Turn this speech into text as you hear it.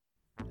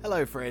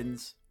Hello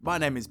friends, my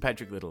name is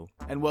Patrick Little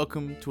and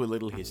welcome to A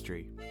Little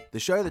History, the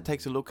show that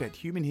takes a look at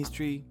human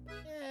history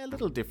a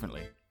little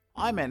differently.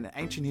 I'm an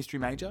ancient history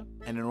major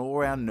and an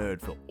all-round nerd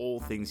for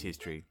all things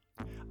history.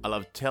 I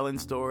love telling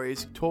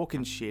stories,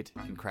 talking shit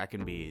and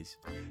cracking beers.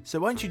 So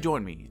won't you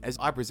join me as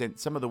I present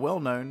some of the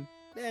well-known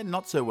and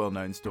not so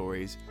well-known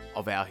stories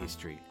of our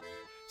history.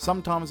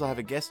 Sometimes I have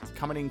a guest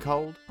coming in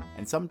cold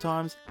and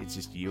sometimes it's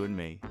just you and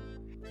me.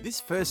 This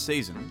first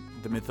season,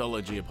 The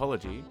Mythology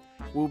Apology,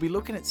 we'll be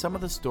looking at some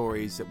of the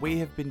stories that we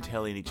have been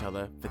telling each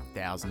other for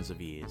thousands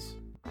of years.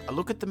 A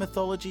look at the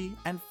mythology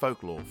and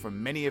folklore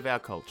from many of our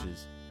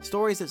cultures.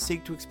 Stories that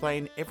seek to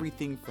explain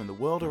everything from the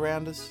world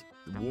around us,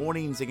 the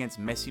warnings against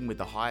messing with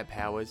the higher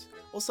powers,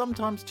 or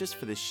sometimes just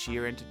for the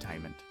sheer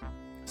entertainment.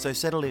 So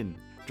settle in,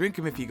 drink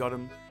 'em if you got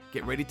 'em,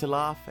 get ready to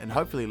laugh and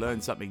hopefully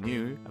learn something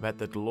new about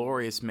the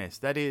glorious mess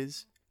that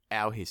is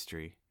our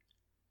history.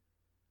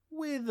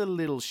 With a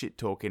little shit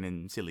talking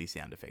and silly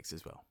sound effects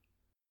as well.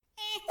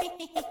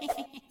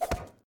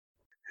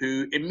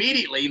 Who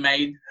immediately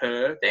made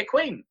her their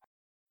queen.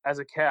 As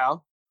a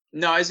cow.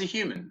 No, as a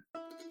human.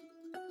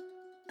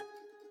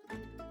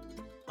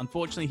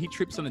 Unfortunately, he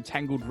trips on a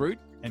tangled root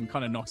and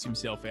kind of knocks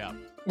himself out.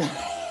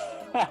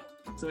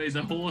 So he's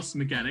a horse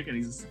mechanic and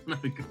he's a son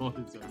of a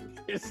god as well.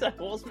 It's a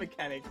horse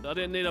mechanic. I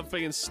didn't need a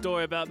freaking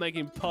story about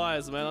making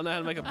pies, man. I know how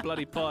to make a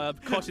bloody pie. I'm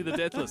Cotty the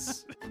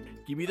Deathless.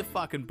 Give me the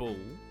fucking ball,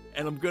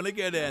 and I'm gonna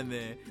go down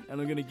there,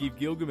 and I'm gonna give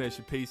Gilgamesh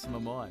a piece of my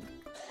mind.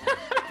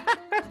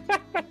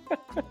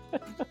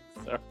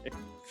 Sorry.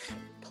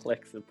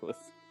 Plexipus.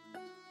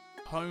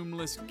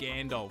 Homeless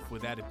Gandalf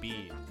without a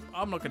beard.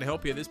 I'm not going to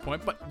help you at this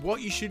point, but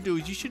what you should do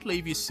is you should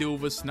leave your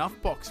silver snuff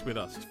box with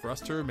us for us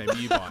to remember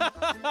you by.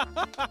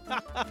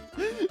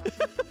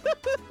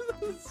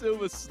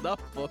 Silver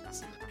snuff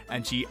box.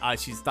 And she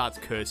starts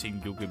cursing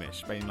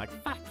Gilgamesh, being like,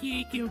 "Fuck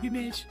you,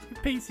 Gilgamesh, you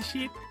piece of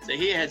shit." So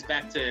he heads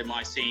back to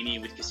Mycenae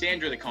with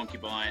Cassandra the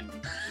concubine.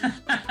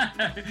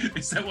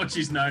 Is that what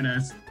she's known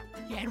as?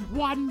 You had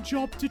one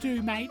job to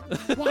do, mate.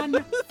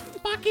 One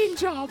fucking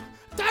job.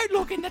 Don't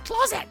look in the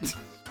closet.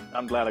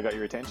 I'm glad I got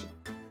your attention.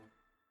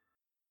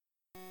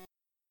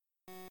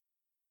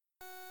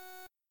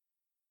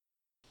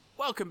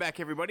 Welcome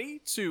back, everybody,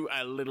 to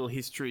A Little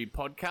History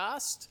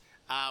podcast.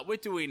 We're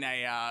doing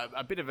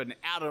a bit of an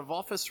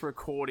out-of-office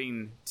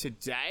recording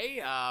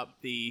today.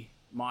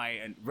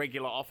 My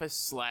regular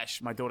office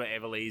 / my daughter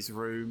Everly's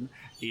room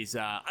is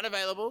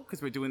unavailable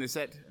because we're doing this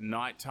at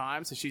night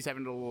time, so she's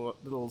having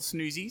little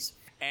snoozies.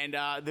 And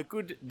the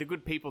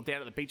good people down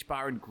at the Beach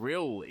Bar and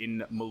Grill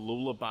in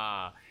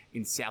Mooloolaba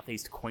in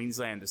southeast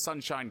Queensland, the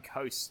Sunshine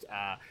Coast,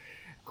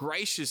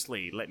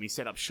 graciously let me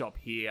set up shop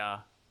here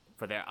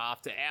for their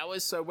after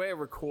hours. So we're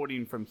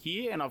recording from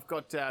here, and I've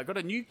got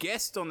a new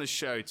guest on the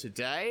show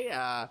today.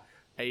 I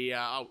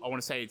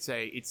want to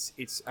say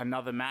it's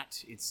another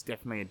Matt. It's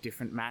definitely a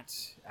different Matt.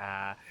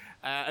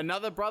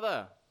 Another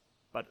brother,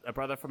 but a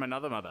brother from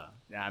another mother.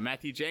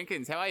 Matthew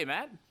Jenkins. How are you,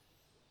 Matt?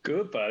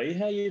 Good, buddy.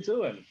 How you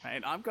doing?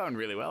 Mate, I'm going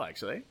really well,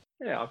 actually.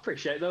 Yeah, I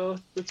appreciate the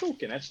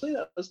talking, actually.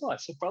 That was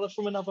nice. A brother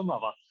from another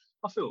mother.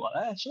 I feel like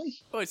that, actually.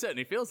 Well, it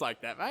certainly feels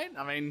like that, mate.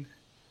 I mean,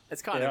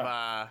 it's kind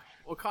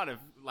of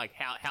like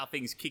how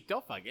things kicked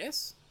off, I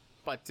guess.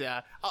 But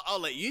I'll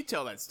let you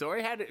tell that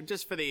story.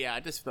 Just for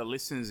the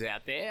listeners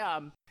out there,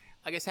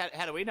 I guess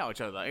how do we know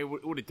each other? It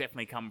would have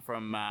definitely come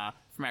from our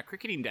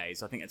cricketing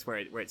days. I think that's where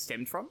it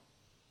stemmed from.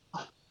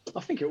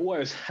 I think it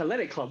was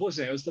Hellenic Club,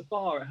 wasn't it? It was the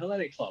bar at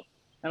Hellenic Club.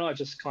 And I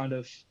just kind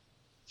of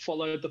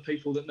followed the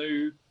people that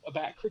knew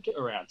about cricket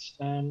around.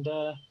 And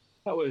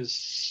that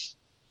was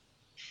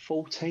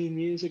 14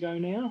 years ago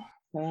now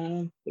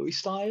that we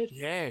started.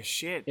 Yeah,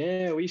 shit.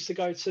 Yeah, we used to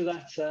go to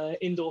that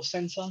indoor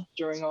centre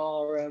during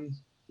our...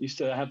 used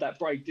to have that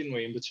break, didn't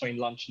we, in between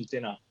lunch and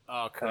dinner?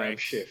 Oh,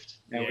 correct. Shift.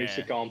 And we used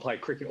to go and play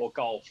cricket or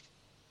golf.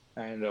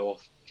 Or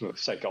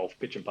say golf,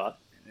 pitch and putt.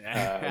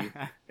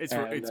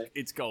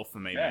 It's golf for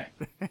me, yeah.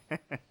 mate.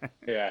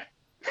 Yeah.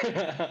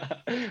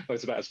 Well,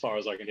 it's about as far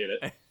as I can hit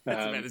it.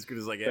 That's about as good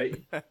as I get.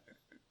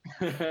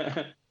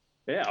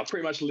 Yeah, I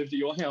pretty much lived at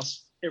your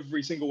house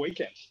every single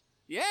weekend.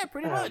 Yeah,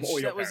 pretty much. Or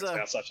your parents'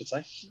 house, I should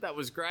say. That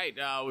was great.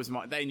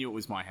 They knew it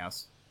was my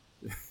house.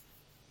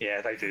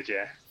 Yeah, they did.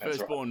 Yeah, that's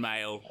firstborn right.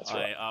 male.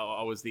 Right.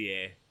 I was the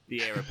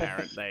heir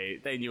apparent.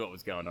 They knew what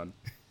was going on.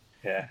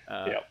 Yeah,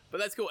 But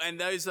that's cool. And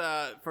those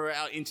for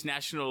our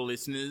international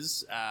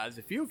listeners, there's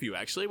a few of you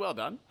actually. Well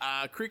done.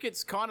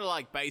 Cricket's kind of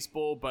like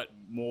baseball, but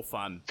more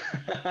fun.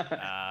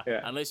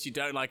 Unless you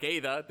don't like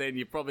either, then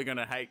you're probably going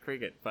to hate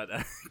cricket. But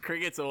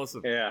cricket's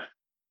awesome. Yeah,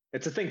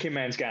 it's a thinking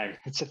man's game.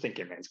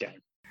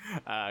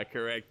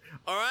 Correct.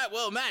 All right.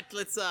 Well, Matt,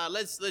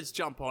 let's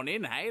jump on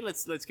in. Hey,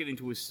 let's get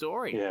into a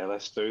story. Yeah,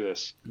 let's do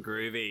this.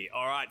 Groovy.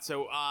 All right.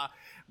 So,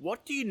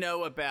 what do you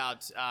know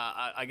about?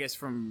 I guess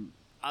from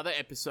other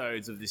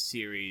episodes of this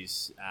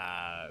series,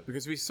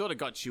 because we sort of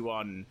got you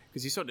on,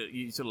 because you sort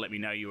of let me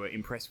know you were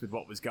impressed with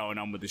what was going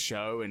on with the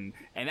show, and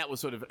that was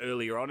sort of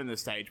earlier on in the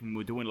stage when we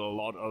were doing a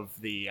lot of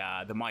the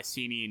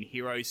Mycenaean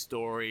hero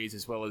stories,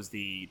 as well as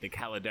the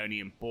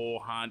Caledonian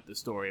boar hunt, the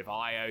story of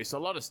Io, so a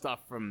lot of stuff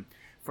from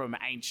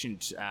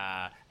ancient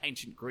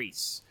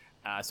Greece.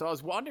 So I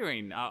was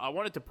wondering, I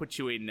wanted to put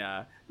you in,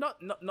 not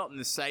in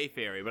the safe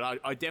area, but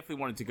I definitely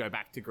wanted to go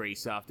back to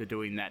Greece after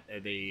doing that,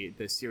 the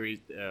series,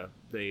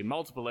 the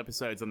multiple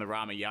episodes on the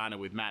Ramayana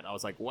with Matt. I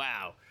was like,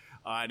 wow,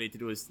 all I need to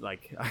do is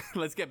like,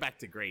 let's get back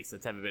to Greece.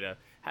 Let's have a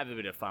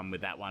bit of fun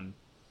with that one.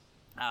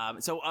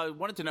 So I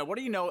wanted to know, what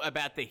do you know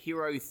about the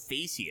hero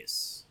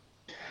Theseus?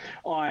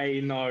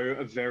 I know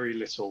very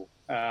little.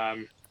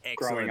 Growing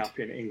Excellent. up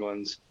in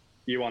England,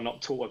 you are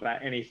not taught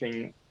about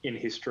anything in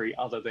history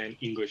other than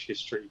English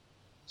history.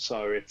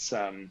 So it's,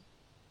 I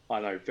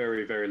know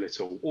very, very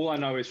little. All I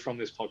know is from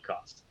this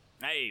podcast.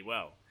 Hey,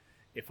 well,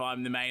 if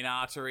I'm the main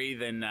artery,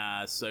 then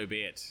so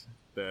be it.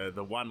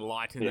 The one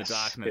light in the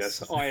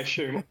darkness. Yes, I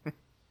assume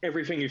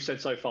everything you've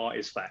said so far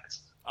is fact.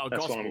 Oh,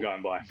 That's gospel. what I'm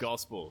going by.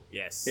 Gospel,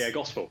 yes. Yeah,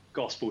 gospel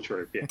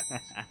truth. Yeah.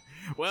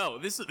 Well,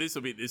 this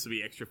will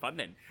be extra fun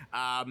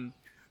then.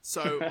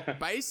 So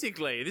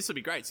basically, this will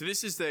be great. So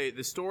this is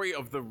the story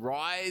of the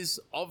rise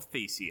of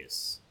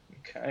Theseus.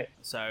 Okay.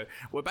 So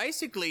we're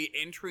basically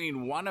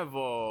entering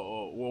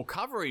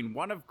covering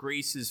one of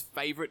Greece's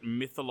favorite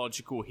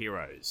mythological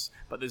heroes.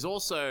 But there's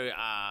also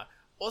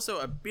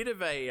a bit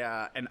of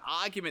an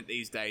argument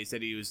these days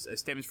that he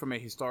stems from a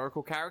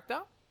historical character,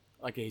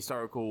 like a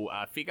historical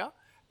figure.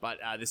 But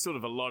there's sort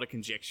of a lot of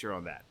conjecture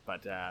on that.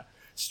 But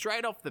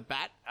straight off the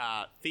bat,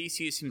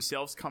 Theseus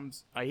himself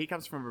comes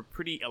from a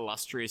pretty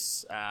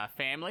illustrious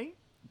family,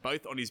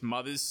 both on his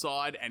mother's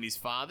side and his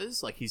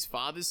father's. Like his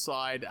father's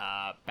side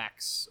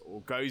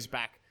goes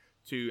back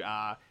to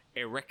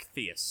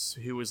Erechtheus,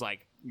 who was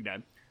like,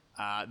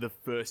 the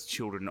first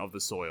children of the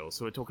soil.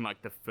 So we're talking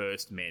like the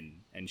first men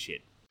and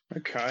shit.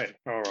 Okay.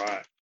 All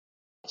right.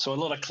 So a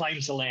lot of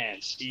claim to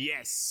land.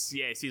 Yes.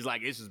 He's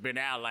like, this has been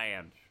our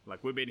land.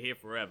 Like, we've been here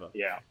forever.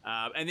 Yeah.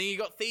 And then you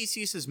got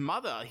Theseus's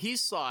mother.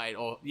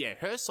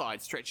 Her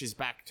side stretches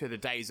back to the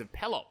days of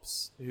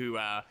Pelops, who,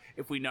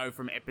 if we know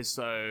from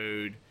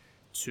episode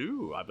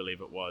 2, I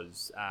believe it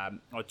was,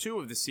 or 2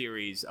 of the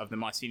series of the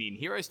Mycenaean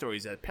hero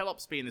stories,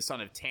 Pelops being the son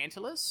of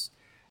Tantalus.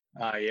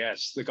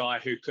 Yes, the guy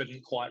who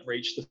couldn't quite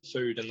reach the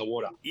food and the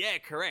water. Yeah,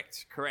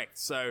 correct.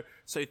 So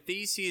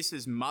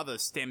Theseus's mother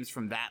stems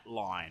from that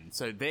line.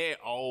 So they're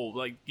old,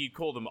 like you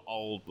call them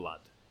old blood.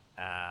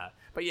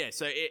 But yeah,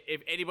 so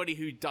if anybody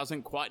who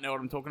doesn't quite know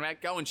what I'm talking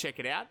about, go and check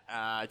it out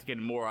to get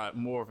more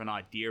of an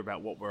idea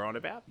about what we're on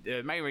about.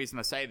 The main reason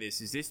I say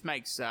this is this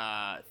makes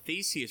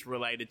Theseus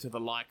related to the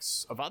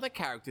likes of other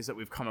characters that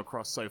we've come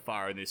across so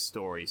far in this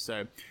story.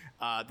 So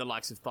the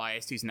likes of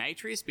Thyestes and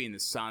Atreus being the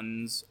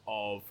sons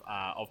of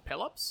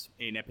Pelops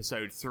in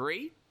episode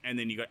 3. And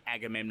then you got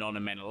Agamemnon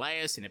and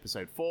Menelaus in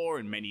episode 4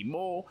 and many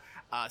more.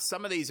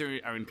 Some of these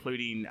are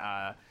including,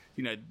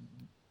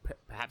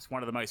 perhaps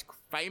one of the most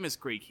famous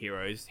Greek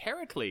heroes,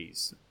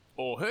 Heracles,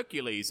 or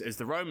Hercules, as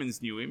the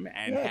Romans knew him,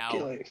 and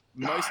Hercules.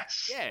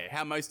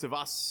 how most of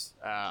us,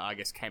 I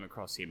guess, came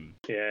across him.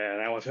 Yeah,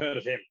 now I've heard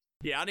of him.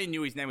 Yeah, I didn't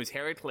know his name was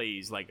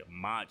Heracles like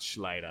much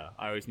later.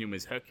 I always knew him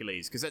as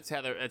Hercules because that's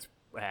how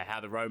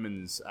the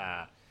Romans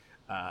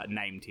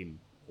named him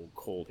or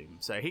called him.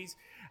 So he's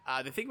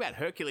the thing about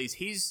Hercules.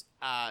 He's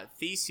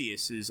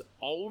Theseus's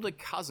older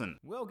cousin.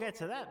 We'll get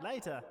to that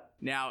later.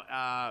 Now,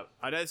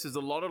 I know this is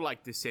a lot of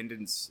like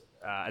descendants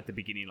at the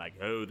beginning, like,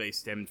 oh, they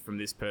stemmed from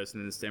this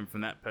person and stemmed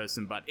from that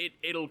person, but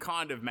it'll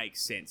kind of make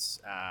sense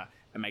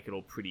and make it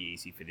all pretty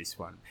easy for this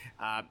one.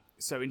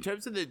 So in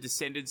terms of the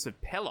descendants of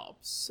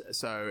Pelops,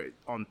 so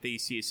on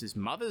Theseus's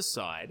mother's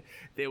side,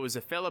 there was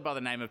a fellow by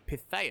the name of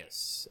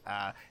Pythias,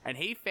 and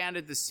he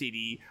founded the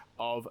city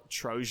of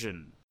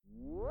Trojan.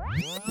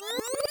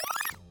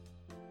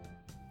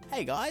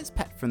 Hey guys,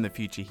 Pat from the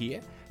future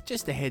here.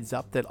 Just a heads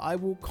up that I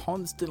will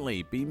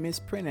constantly be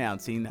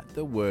mispronouncing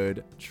the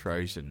word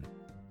Trojan.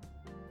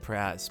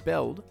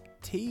 Spelled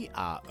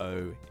Troezen.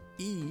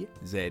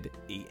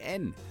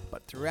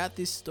 But throughout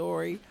this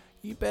story,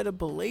 you better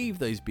believe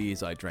those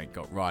beers I drank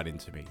got right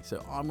into me.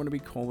 So I'm going to be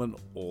calling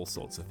all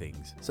sorts of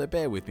things. So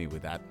bear with me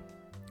with that.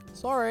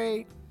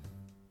 Sorry.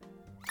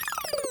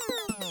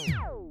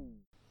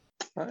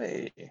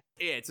 Hey.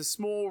 Yeah, it's a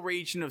small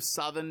region of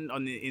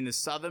in the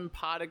southern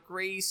part of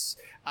Greece,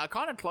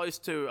 kind of close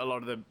to a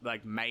lot of the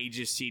like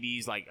major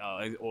cities, like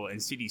or in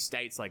city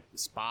states like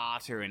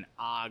Sparta and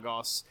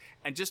Argos,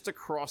 and just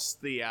across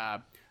the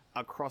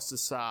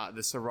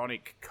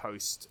Saronic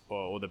coast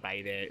or the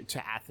bay there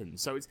to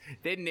Athens. So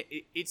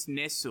it's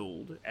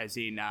nestled as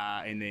in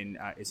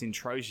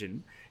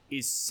Trojan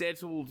is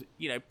settled,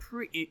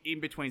 in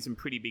between some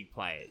pretty big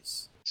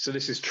players. So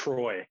this is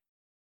Troy.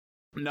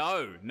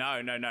 No.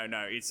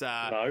 It's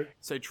No?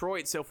 So Troy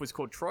itself was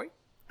called Troy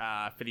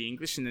for the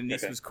English, and then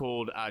this was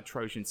called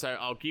Trojan. So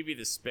I'll give you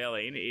the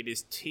spelling. It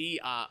is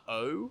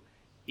Troezen.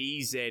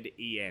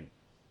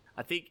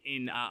 I think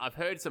in I've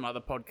heard some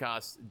other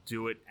podcasts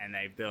do it, and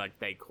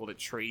they call it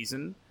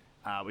treason,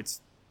 which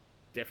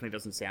definitely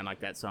doesn't sound like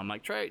that. So I'm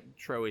like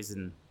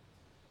Troisen.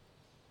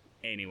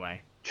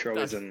 Anyway,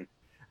 Troisen.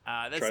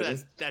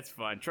 That's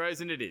fine.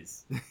 Troisen it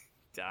is.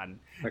 Done.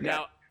 Okay.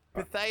 Now,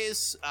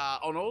 Theseus,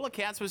 on all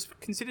accounts, was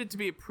considered to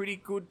be a pretty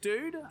good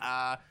dude,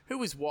 who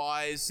was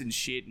wise and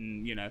shit,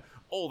 and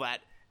all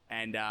that.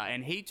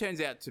 And he turns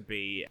out to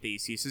be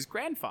Theseus's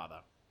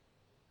grandfather.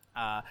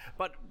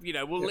 But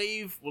we'll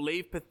leave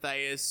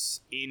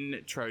Theseus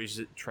in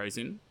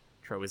Troisen.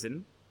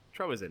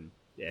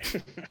 Yeah,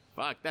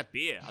 fuck that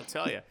beer, I'll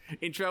tell you.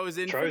 In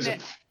Troisen.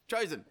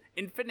 Troisen.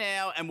 For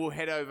now, and we'll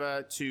head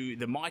over to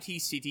the mighty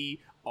city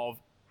of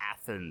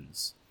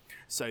Athens.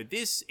 So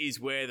this is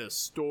where the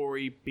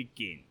story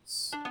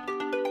begins.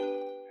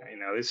 Hey,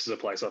 now this is a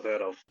place I've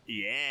heard of.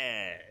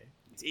 Yeah,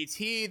 it's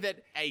here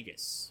that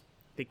Agus,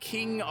 the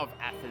king of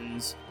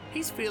Athens,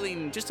 he's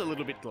feeling just a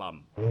little bit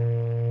glum.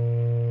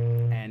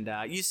 And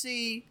you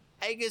see,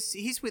 Agus,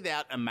 he's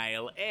without a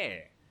male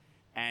heir,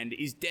 and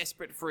is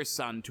desperate for a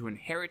son to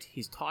inherit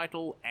his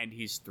title and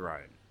his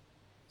throne.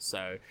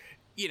 So,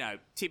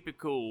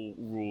 typical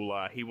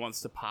ruler, he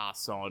wants to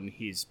pass on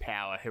his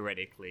power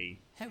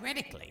heretically.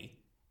 Heretically?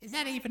 Is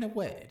that even a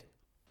word?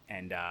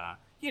 And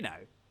he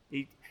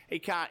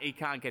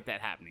can't get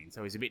that happening,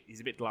 so he's a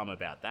bit glum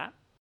about that.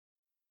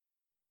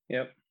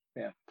 Yep.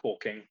 Yeah. Poor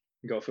king.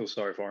 You gotta feel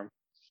sorry for him.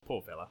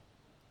 Poor fella.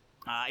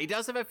 He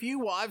does have a few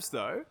wives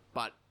though,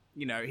 but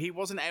he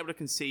wasn't able to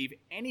conceive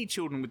any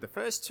children with the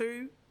first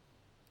two.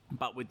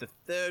 But with the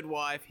third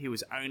wife, he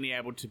was only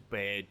able to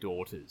bear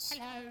daughters.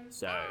 Hello.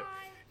 So,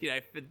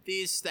 for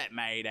this, that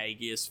made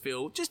Aegeus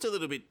feel just a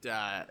little bit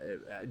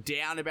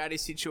down about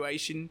his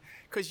situation.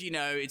 Because,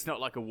 it's not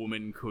like a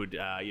woman could,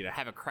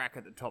 have a crack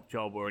at the top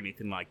job or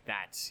anything like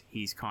that.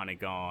 He's kind of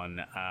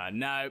gone,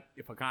 no,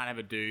 if I can't have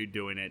a dude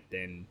doing it,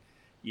 then,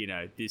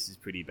 this is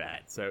pretty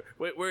bad. So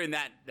we're in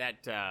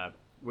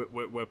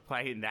we're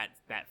playing that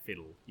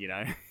fiddle,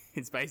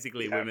 It's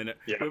basically women.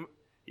 Yeah.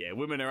 Yeah,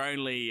 women are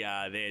only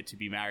there to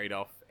be married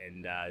off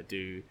and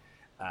do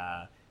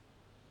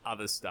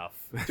other stuff.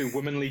 Do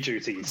womanly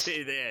duties.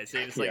 See,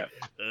 it's like,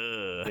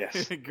 ugh.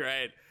 Yes.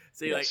 Great.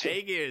 So you're Yes. like,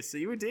 Aegeus, are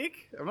you a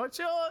dick? I'm not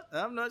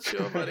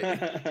sure,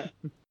 buddy.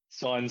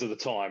 Signs of the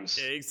times.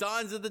 Yeah,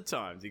 signs of the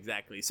times,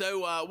 exactly.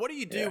 So what do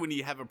you do when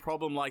you have a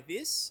problem like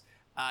this?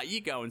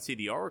 You go and see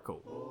the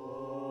oracle.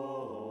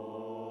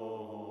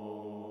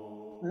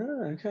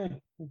 Okay.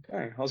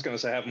 I was going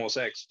to say have more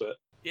sex, but...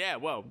 Yeah,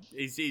 well,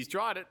 he's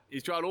tried it.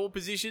 He's tried all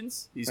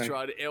positions. He's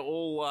tried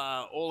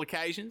all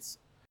occasions.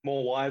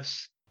 More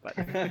wives. But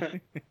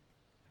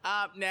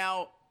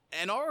now,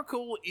 an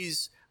oracle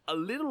is a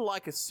little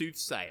like a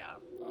soothsayer.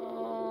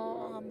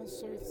 Oh, I'm a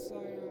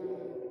soothsayer.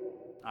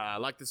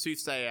 Like the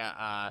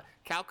soothsayer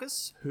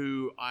Calchas,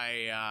 who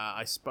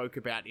I spoke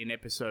about in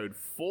episode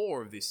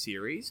 4 of this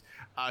series,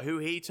 who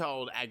he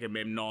told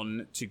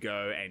Agamemnon to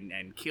go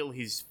and kill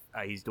his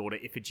daughter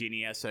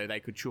Iphigenia so they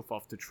could chuff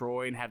off to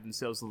Troy and have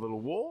themselves a little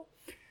war.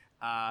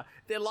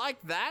 They're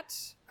like that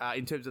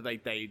in terms of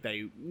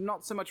they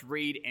not so much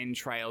read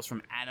entrails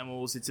from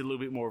animals. It's a little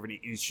bit more of an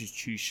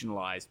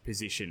institutionalized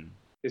position.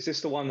 Is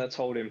this the one that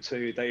told him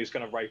that he was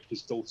going to rape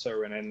his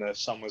daughter and then the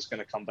son was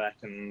going to come back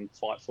and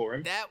fight for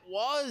him? That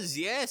was,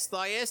 yes.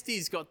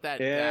 Thyestes got that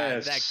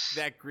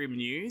that grim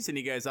news, and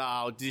he goes,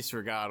 I'll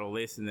disregard all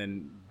this, and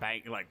then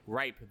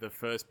rape the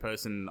first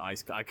person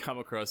I come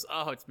across.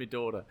 Oh, it's my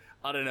daughter.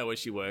 I don't know where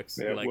she works.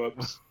 Yeah, like,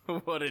 whoops.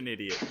 What an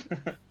idiot.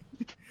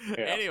 Yeah.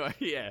 Anyway,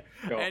 yeah.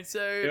 Cool. And so...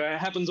 Yeah, it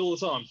happens all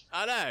the time.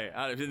 I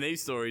know. In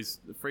these stories,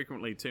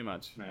 frequently too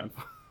much. Yeah.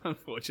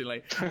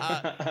 Unfortunately.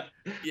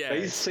 Yeah.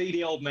 These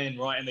seedy old men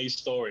writing these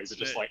stories are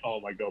just like,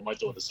 oh my god, my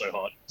daughter's so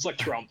hot. It's like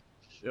Trump.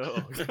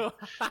 Oh.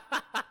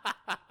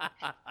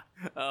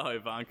 Oh,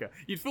 Ivanka.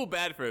 You'd feel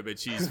bad for her, but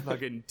she's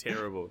fucking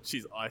terrible.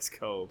 She's ice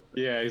cold.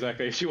 Yeah,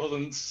 exactly. If she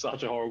wasn't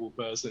such a horrible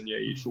person, yeah,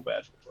 you'd feel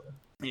bad for her.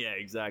 Yeah,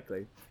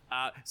 exactly.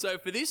 So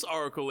for this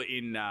oracle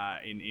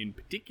in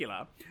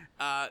particular,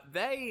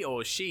 they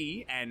or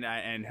she and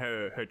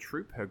her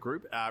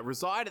group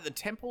reside at the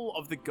temple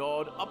of the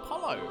god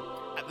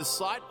Apollo at the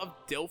site of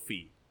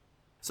Delphi.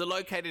 So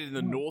located in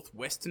the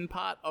northwestern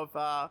part of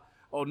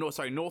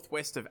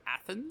northwest of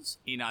Athens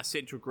in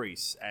central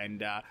Greece.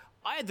 And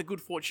I had the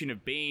good fortune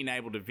of being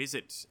able to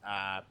visit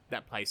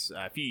that place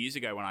a few years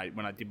ago when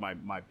I did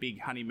my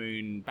big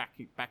honeymoon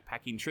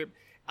backpacking trip.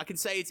 I can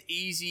say it's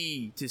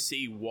easy to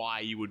see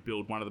why you would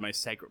build one of the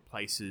most sacred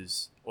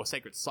places or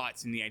sacred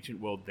sites in the ancient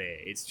world there.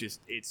 It's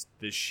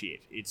the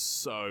shit. It's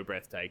so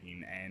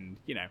breathtaking, and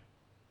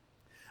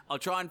I'll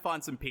try and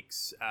find some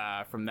pics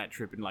from that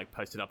trip and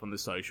post it up on the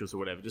socials or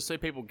whatever, just so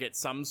people get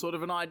some sort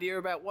of an idea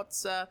about what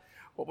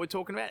we're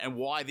talking about and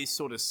why this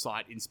sort of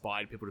site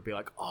inspired people to be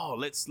like, oh,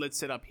 let's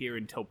set up here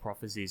and tell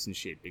prophecies and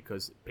shit,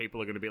 because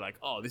people are going to be like,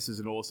 oh, this is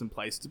an awesome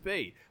place to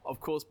be.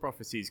 Of course,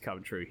 prophecies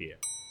come true here.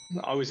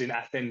 I was in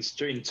Athens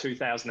during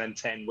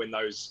 2010 when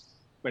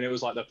it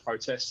was like the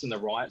protests and the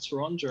riots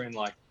were on during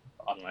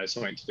I don't know,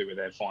 something to do with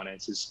their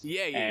finances.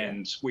 Yeah.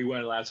 And we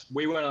weren't allowed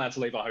to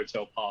leave our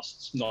hotel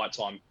past night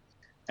time,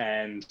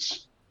 and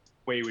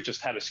we would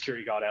just had a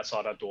security guard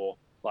outside our door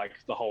like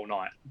the whole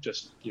night.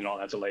 Just, you're not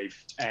allowed to leave.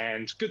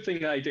 And good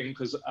thing they didn't,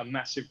 because a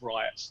massive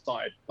riot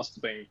started. Must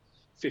have been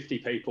 50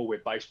 people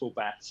with baseball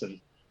bats and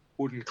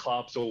wooden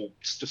clubs all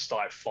just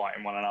started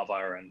fighting one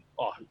another, and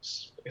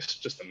it's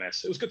just a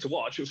mess. It was good to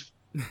watch. It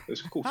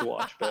was cool to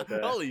watch. But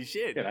Holy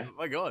shit! You know. Oh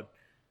my god.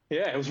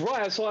 Yeah, it was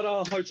right outside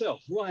our hotel,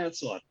 right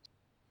outside.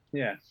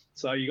 Yeah.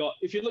 So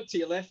if you look to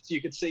your left,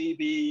 you could see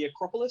the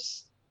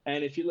Acropolis,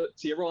 and if you look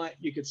to your right,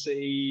 you could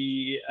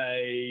see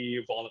a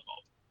violent mob.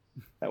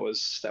 That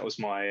was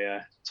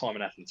my time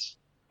in Athens.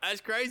 That's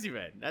crazy,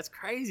 man. That's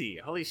crazy.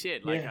 Holy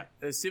shit! Like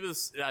a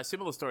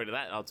similar story to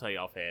that. I'll tell you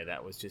off air.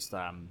 That was just,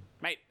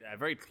 mate,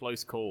 very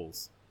close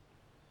calls,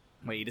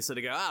 where you just sort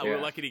of go, we're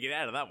lucky to get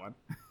out of that one.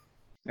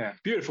 Yeah,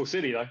 beautiful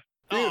city though.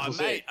 Beautiful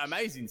city.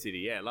 Amazing city.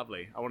 Yeah,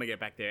 lovely. I want to get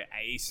back there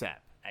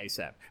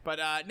ASAP. But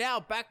now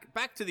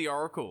back to the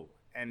Oracle.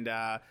 And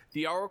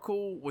the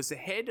Oracle was the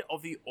head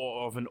of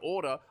an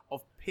order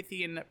of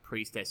Pythian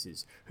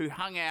priestesses who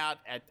hung out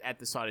at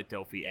the site of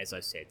Delphi, as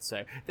I said.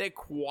 So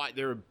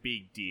they're a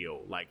big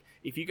deal. Like,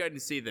 if you go to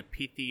see the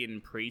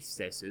Pythian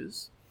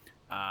priestesses,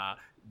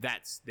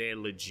 they're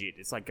legit.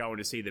 It's like going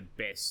to see the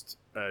best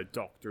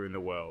doctor in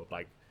the world.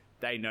 Like,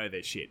 they know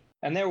their shit.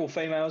 And they're all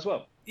female as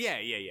well. Yeah.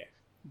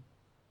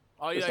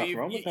 Oh, There's nothing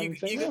wrong with having you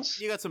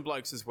females? got some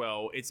blokes as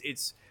well.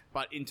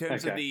 But in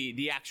terms of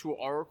the actual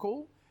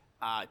Oracle,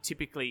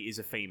 typically is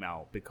a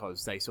female,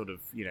 because they sort of,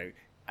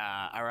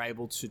 are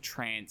able to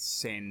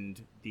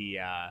transcend the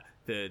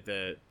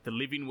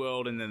living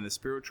world and then the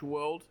spiritual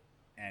world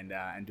and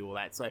do all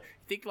that. So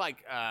think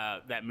like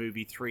that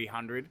movie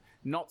 300,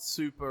 not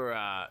super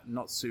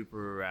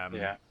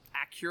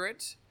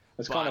accurate.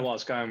 That's kind of what I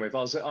was going with.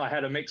 I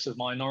had a mix of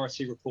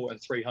Minority Report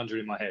and 300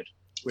 in my head,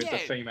 with the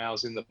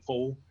females in the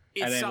pool,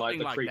 and then like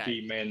the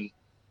creepy men.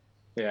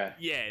 Yeah.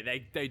 Yeah,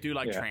 they do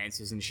like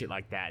trances and shit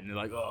like that, and they're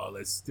like,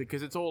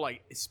 because it's all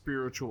like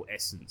spiritual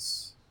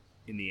essence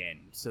in the end.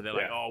 So they're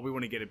like, we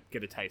want to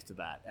get a taste of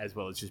that, as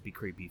well as just be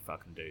creepy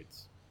fucking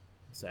dudes.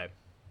 So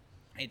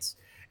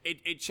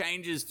it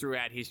changes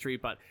throughout history,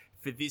 but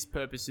for this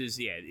purposes,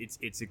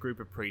 it's a group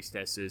of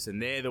priestesses, and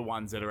they're the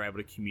ones that are able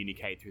to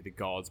communicate through the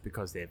gods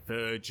because they're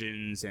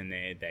virgins and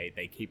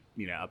they keep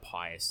a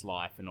pious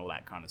life and all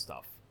that kind of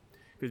stuff.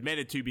 Because men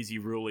are too busy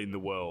ruling the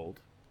world.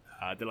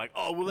 They're like,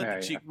 we'll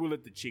let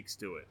the chicks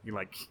do it. You're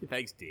like,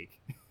 thanks, dick.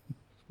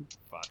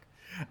 Fuck.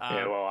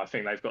 Well, I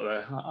think they've got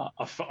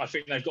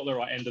the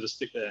right end of the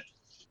stick there.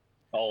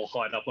 I'll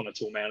hide up on a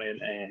tall mountain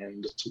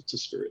and talk to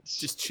spirits,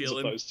 just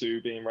chilling, as opposed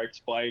to being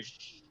raped by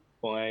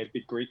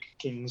big Greek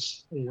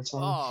kings all the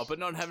time. But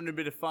not having a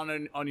bit of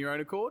fun on your own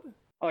accord?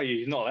 Oh,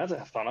 you're not allowed to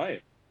have fun, are you?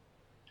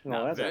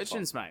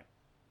 Virgins, mate.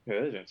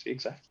 Virgins,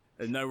 exactly.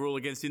 There's no rule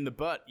against in the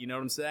butt. You know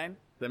what I'm saying?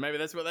 So maybe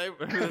that's what they're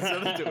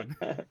doing.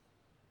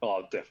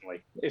 Oh,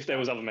 definitely. If there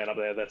was other men up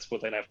there, that's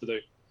what they'd have to do.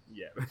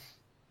 Yeah.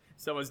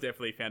 Someone's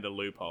definitely found a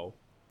loophole.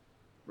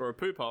 Or a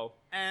poop hole.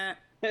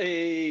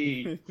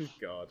 Hey!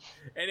 God.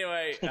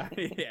 Anyway,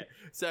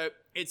 So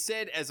it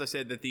said, as I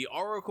said, that the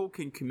Oracle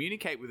can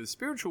communicate with the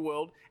spiritual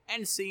world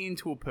and see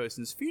into a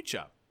person's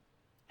future.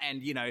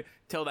 And,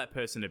 tell that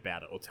person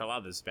about it, or tell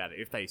others about it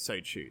if they so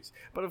choose.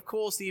 But of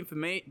course, the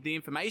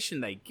information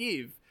they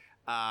give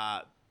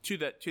to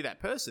that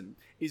person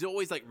is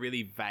always like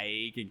really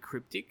vague and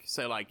cryptic.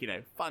 So like,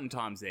 fun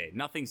times there.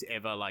 Nothing's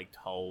ever like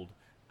told,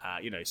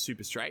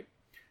 super straight.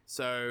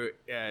 So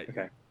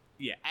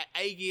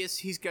Aegeus,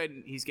 he's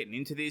getting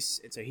into this,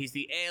 and so he's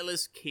the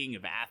heirless king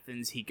of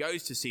Athens. He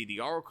goes to see the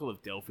Oracle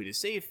of Delphi to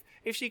see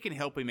if she can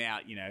help him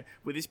out,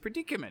 with his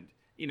predicament.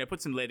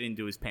 Put some lead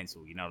into his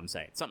pencil. You know what I'm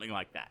saying? Something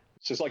like that.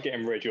 It's just like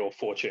getting rid of your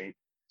fortune.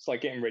 It's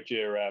like getting rid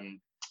of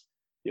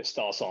your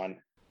star sign.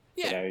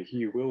 Yeah.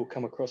 You will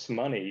come across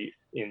money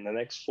in the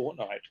next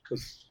fortnight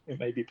because it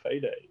may be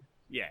payday.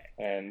 Yeah.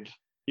 And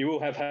you will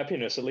have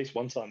happiness at least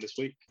one time this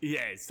week.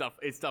 Yeah, it's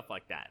stuff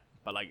like that.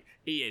 But like,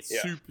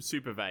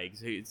 super vague.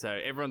 So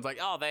everyone's like,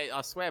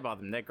 I swear by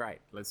them. They're great.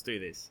 Let's do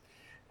this.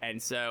 And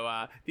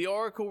so the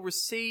Oracle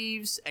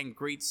receives and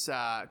greets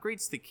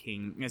the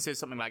king and says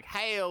something like,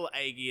 "Hail,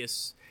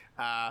 Aegeus,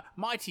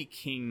 mighty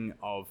king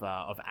of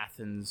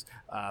Athens,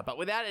 but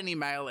without any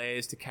male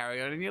heirs to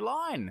carry on in your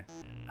line."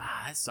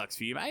 That sucks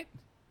for you, mate.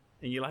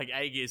 And you're like,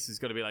 Aegeus is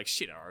going to be like,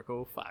 "Shit,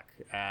 Oracle, fuck.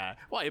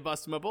 Why are you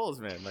busting my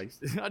balls, man? Like,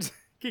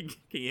 can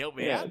you help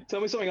me out?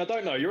 Tell me something I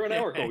don't know. You're an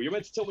Oracle. You're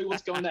meant to tell me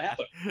what's going to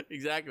happen."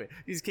 Exactly.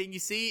 Can you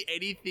see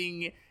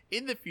anything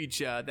in the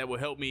future that will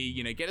help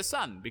me, get a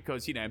son?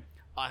 Because,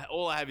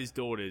 all I have is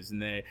daughters,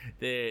 and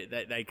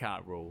they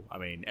can't rule. I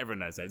mean, everyone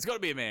knows that. It's got to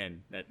be a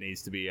man that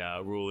needs to be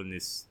ruling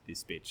this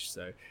bitch.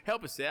 So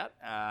help us out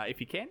if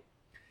you can.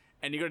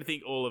 And you got to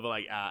think all of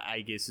like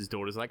Aegeus's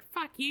daughters are like,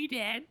 "Fuck you,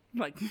 Dad!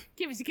 Like,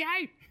 give us a go,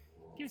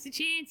 give us a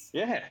chance."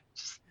 Yeah,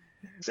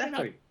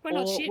 exactly. We're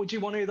not shit. Would you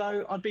want to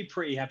though? I'd be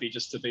pretty happy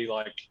just to be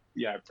like,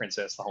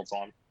 princess the whole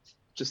time.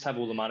 just have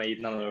all the money,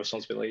 none of the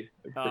responsibility.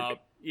 It'd be pretty good.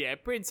 Yeah,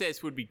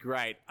 princess would be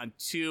great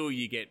until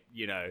you get,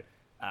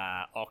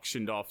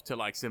 auctioned off to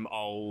like some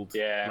old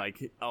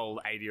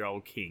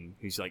 80-year-old king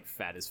who's like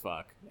fat as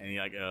fuck, and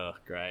you're like, oh,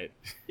 great.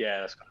 Yeah,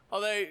 that's kind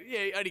Although,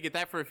 you only get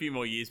that for a few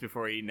more years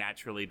before he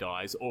naturally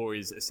dies or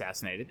is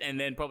assassinated, and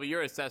then probably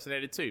you're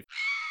assassinated too.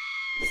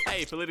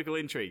 Hey, political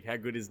intrigue, how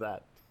good is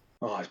that?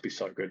 Oh, it'd be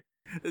so good.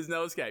 There's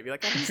no escape. You're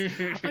like,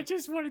 I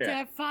just wanted to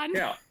have fun.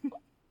 Yeah.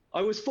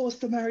 I was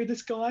forced to marry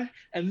this guy,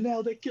 and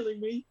now they're killing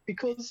me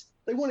because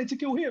they wanted to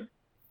kill him.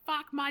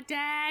 Fuck my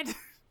dad.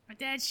 My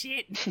dad's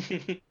shit.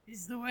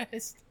 He's the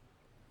worst.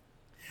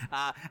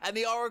 And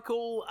the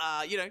Oracle,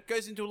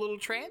 goes into a little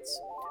trance,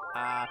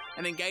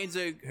 and then gains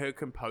her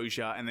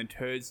composure, and then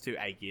turns to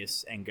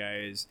Aegeus and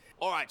goes,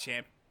 "All right,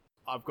 champ,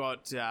 I've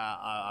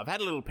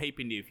had a little peep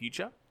into your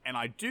future, and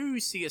I do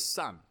see a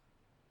son."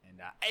 And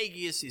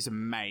Aegeus is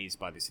amazed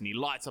by this, and he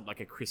lights up like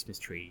a Christmas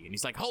tree, and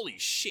he's like, "Holy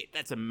shit,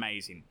 that's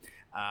amazing!"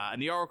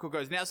 And the Oracle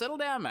goes, "Now settle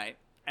down, mate,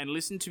 and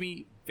listen to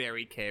me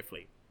very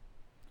carefully."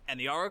 And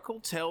the Oracle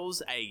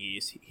tells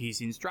Aegeus his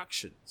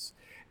instructions.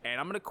 And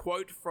I'm going to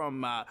quote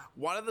from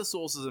one of the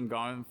sources I'm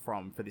going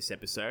from for this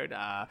episode,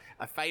 a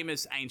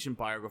famous ancient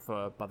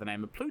biographer by the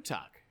name of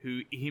Plutarch,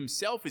 who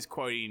himself is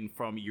quoting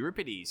from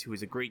Euripides, who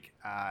was a Greek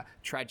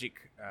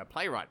tragic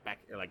playwright back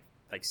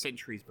like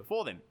centuries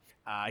before then.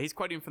 He's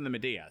quoting from the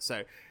Medea.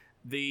 So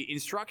the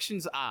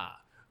instructions are,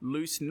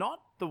 "Loose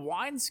not the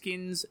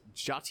wineskin's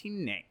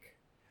jutting neck,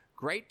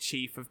 great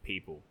chief of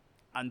people,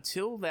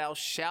 until thou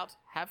shalt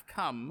have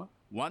come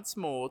once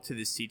more to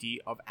the city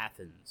of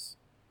Athens."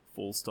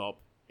 Full stop,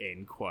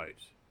 end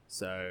quote.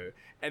 So,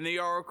 and the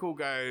Oracle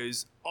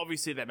goes,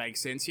 obviously that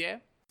makes sense, yeah?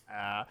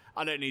 I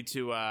don't need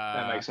to...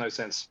 That makes no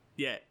sense.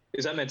 Yeah.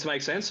 Is that meant to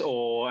make sense,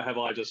 or have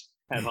I just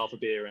had half a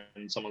beer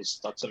and someone's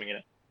stuck something in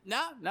it?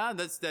 No,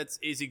 that's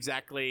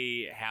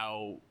exactly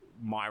how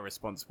my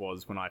response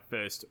was when I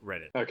first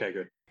read it. Okay,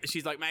 good.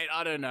 She's like, "Mate,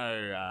 I don't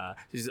know.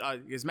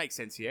 This makes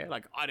sense here.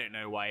 Like, I don't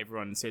know why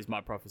everyone says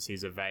my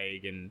prophecies are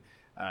vague and,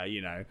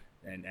 and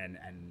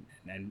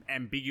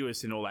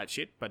ambiguous and all that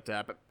shit." But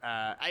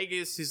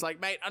Aegeus is like,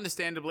 "Mate,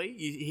 understandably,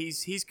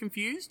 he's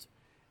confused."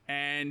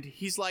 And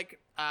he's like,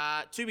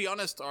 "To be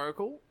honest,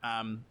 Oracle,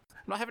 I'm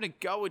not having a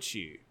go at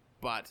you,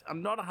 but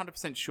I'm not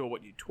 100% sure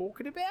what you're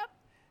talking about.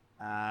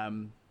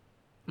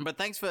 But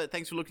thanks for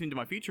looking into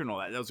my future and all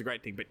that. That was a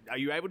great thing. But are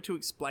you able to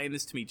explain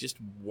this to me just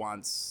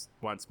once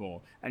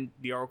more?" And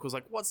the Oracle's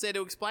like, "What's there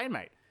to explain,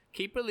 mate?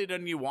 Keep a lid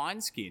on your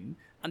wineskin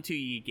until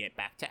you get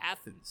back to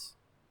Athens."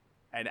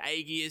 And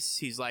Aegeus,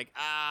 he's like,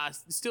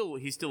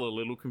 he's still a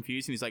little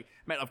confused. And he's like,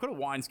 "Mate, I've got a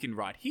wineskin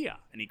right here."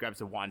 And he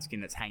grabs a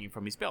wineskin that's hanging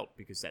from his belt,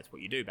 because that's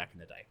what you do back in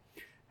the day.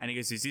 And he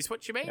goes, "Is this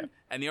what you mean?" Yeah.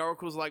 And the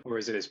Oracle's like... Or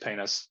is it his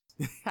penis?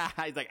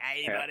 He's like,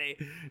 "Hey, buddy."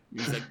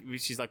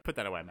 She's like, "Put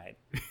that away, mate.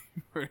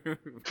 We're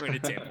in a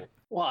temple."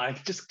 Why?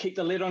 Just keep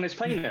the lid on his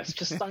penis.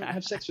 Just don't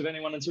have sex with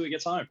anyone until he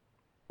gets home.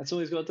 That's all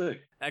he's got to do.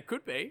 That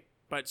could be,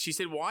 but she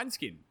said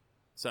wineskin.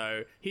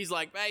 So he's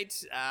like,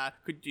 "Mate,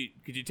 could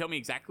you tell me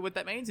exactly what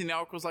that means?" And the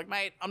Oracle's like,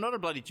 "Mate, I'm not a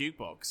bloody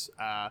jukebox.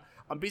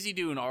 I'm busy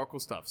doing Oracle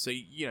stuff. So,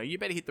 you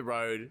better hit the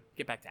road,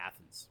 get back to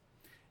Athens."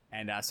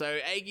 And so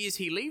Aegeus,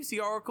 he leaves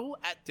the Oracle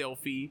at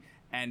Delphi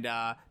and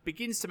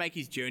begins to make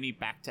his journey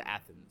back to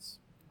Athens.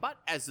 But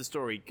as the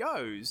story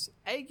goes,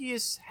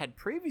 Aegeus had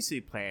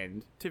previously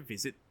planned to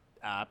visit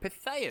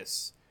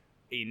Theseus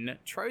in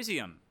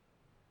Troezen.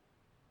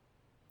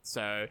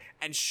 So,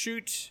 and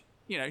shoot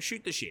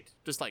the shit.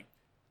 Just like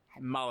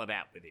mull it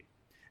out with him.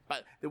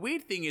 But the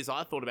weird thing is,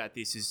 I thought about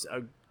this, is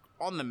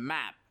on the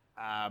map,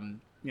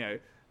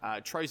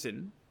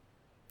 Troezen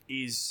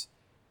is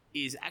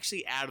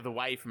actually out of the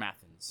way from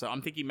Athens. So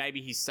I'm thinking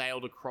maybe he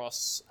sailed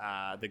across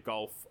the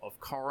Gulf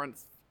of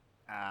Corinth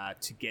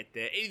to get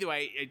there. Either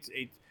way, it's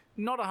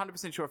not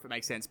 100% sure if it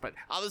makes sense, but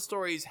other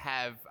stories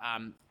have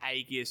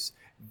Aegeus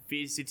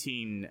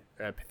visiting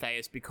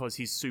Theseus because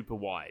he's super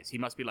wise. He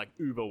must be like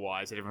uber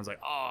wise, and everyone's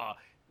like, "Oh,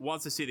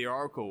 once I see the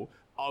Oracle,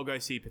 I'll go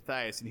see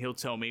Theseus and he'll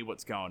tell me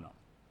what's going on."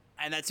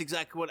 And that's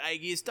exactly what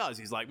Aegeus does.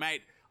 He's like,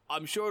 "Mate,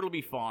 I'm sure it'll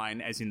be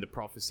fine," as in the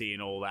prophecy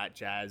and all that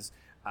jazz.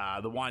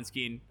 The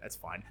wineskin, that's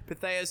fine.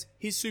 Theseus,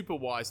 he's super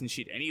wise and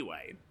shit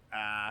anyway.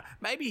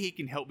 Maybe he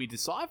can help me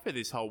decipher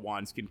this whole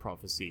wineskin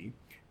prophecy.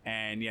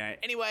 And,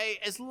 anyway,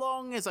 as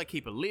long as I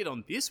keep a lid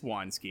on this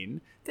wineskin,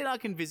 then I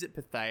can visit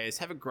Theseus,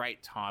 have a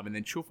great time, and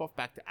then chuff off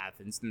back to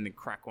Athens, and then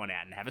crack one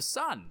out and have a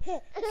son.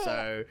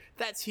 So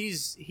that's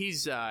his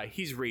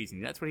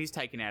reasoning. That's what he's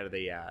taken out of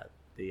the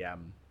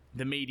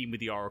meeting with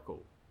the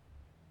Oracle.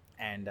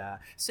 And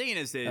seeing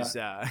as there's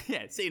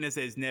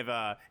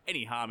never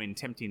any harm in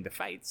tempting the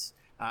fates,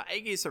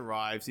 Aegeus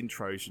arrives in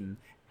Troezen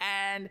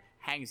and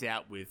hangs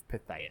out with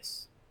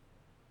Theseus.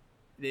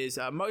 There's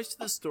most of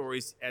the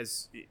stories,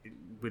 as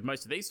with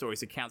most of these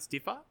stories, accounts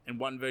differ, and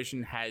one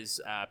version has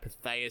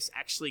Theseus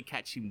actually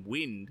catching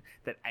wind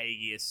that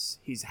Aegeus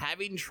is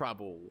having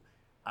trouble,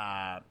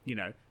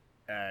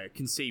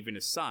 conceiving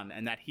a son,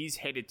 and that he's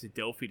headed to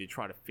Delphi to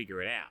try to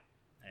figure it out.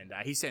 And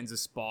he sends a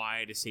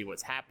spy to see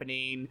what's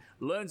happening,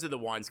 learns of the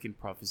wineskin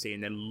prophecy,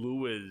 and then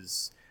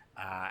lures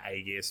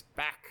Aegeus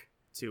back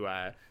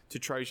to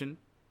Trojan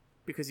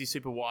because he's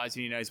super wise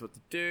and he knows what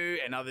to do.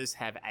 And others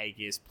have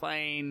Aegeus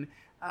paying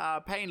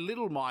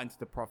little mind to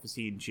the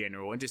prophecy in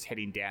general and just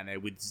heading down there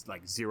with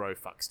like zero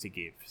fucks to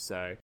give.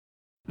 So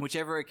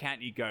whichever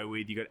account you go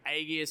with, you got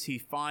Aegeus. He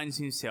finds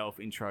himself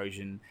in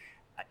Trojan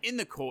in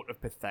the court of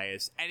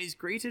Theseus and is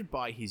greeted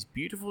by his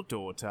beautiful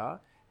daughter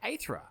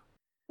Aethra.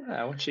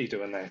 Oh, what's she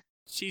doing there?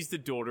 She's the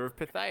daughter of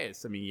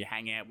Theseus. I mean, you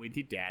hang out with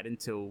your dad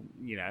until,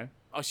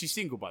 Oh, she's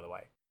single, by the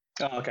way.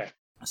 Oh, okay.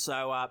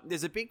 So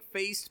there's a big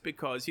feast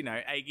because,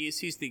 Aegeus,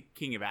 he's the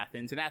king of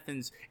Athens, and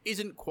Athens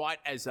isn't quite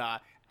as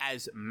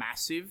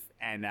massive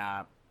and,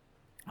 I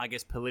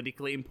guess,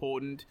 politically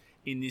important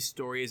in this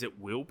story as it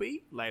will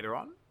be later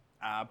on.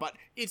 But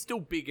it's still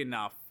big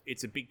enough.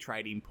 It's a big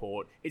trading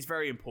port. It's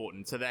very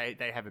important. So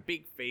they have a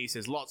big feast.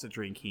 There's lots of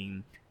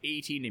drinking,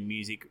 eating, and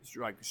music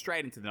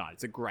straight into the night.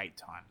 It's a great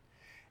time.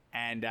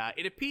 And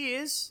it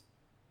appears,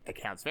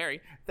 accounts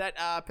vary, that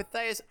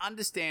Theseus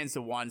understands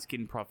the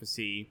wineskin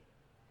prophecy,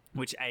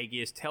 which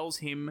Aegeus tells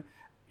him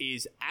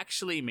is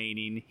actually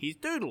meaning his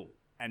doodle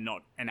and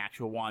not an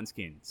actual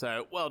wineskin.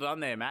 So well done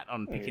there, Matt,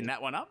 on picking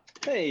that one up.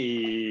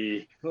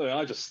 Hey, look,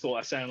 I just thought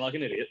I sounded like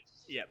an idiot.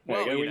 Yeah.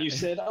 When you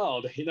said,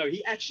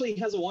 he actually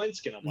has a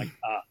wineskin, I'm like,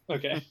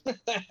 okay.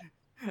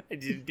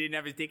 Didn't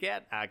have his dick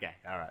out? Okay,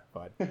 all right,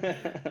 fine.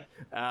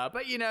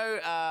 But,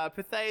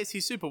 Theseus,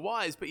 he's super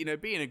wise, but,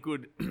 being a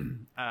good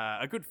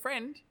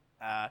friend,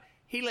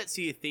 he lets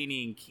the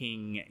Athenian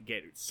king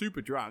get super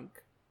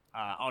drunk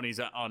on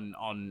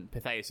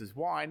Theseus's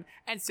wine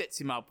and sets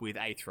him up with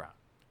Aethra.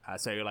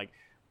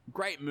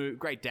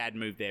 Great dad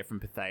move there from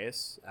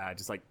Theseus.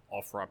 Just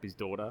offer up his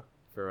daughter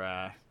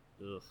for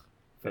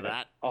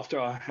that. After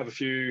I have a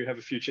few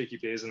cheeky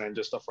beers and then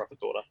just offer up a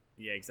daughter.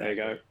 Yeah, exactly.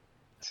 There you go.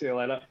 See you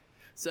later.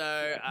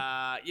 So,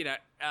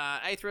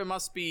 Aethra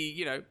must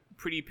be,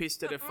 pretty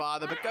pissed at her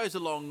father, but goes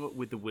along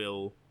with the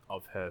will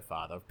of her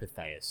father, of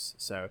Theseus.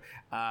 So,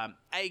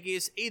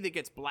 Aegeus either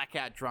gets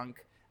blackout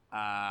drunk,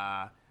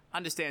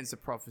 understands the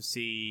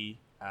prophecy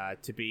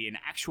to be an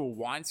actual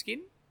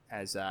wineskin,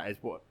 as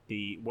what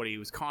he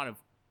was kind of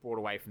brought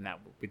away from that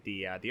with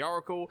the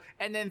oracle,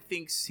 and then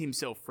thinks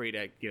himself free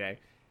to,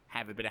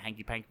 have a bit of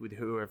hanky-panky with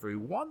whoever he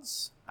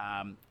wants,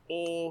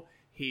 or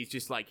he's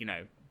just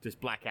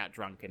just blackout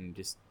drunk and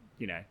just,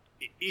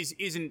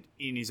 isn't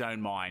in his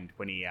own mind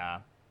when he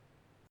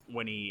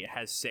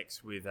has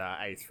sex with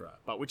Aethra.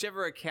 But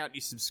whichever account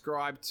you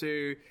subscribe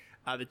to,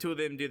 the two of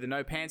them do the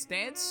no pants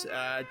dance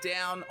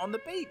down on the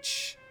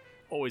beach.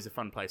 Always a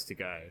fun place to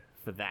go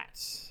for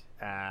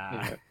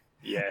that.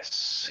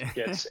 Yes,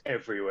 gets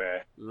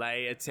everywhere.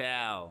 Lay a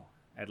towel,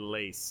 at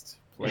least,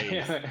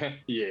 please.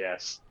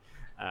 Yes.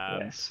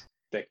 Yes.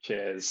 Deck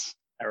chairs.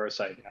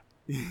 Aerosavior.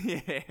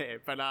 Yeah,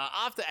 but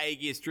after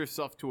Aegeus drifts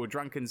off to a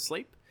drunken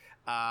sleep,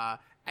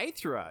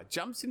 Aethra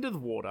jumps into the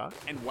water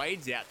and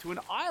wades out to an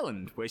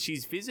island where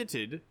she's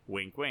visited,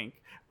 wink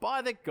wink,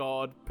 by the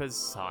god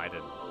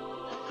Poseidon.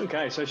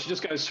 Okay, so she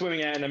just goes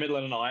swimming out in the middle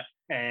of the night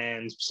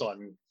and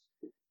Poseidon.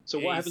 So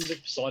what happens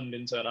if Poseidon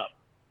didn't turn up?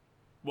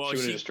 Well, she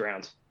would have just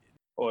drowned.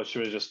 Or she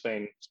would have just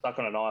been stuck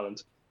on an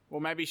island.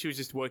 Well, maybe she was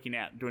just working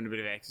out, doing a bit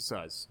of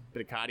exercise, a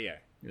bit of cardio.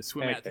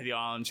 Swim out to the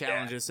island,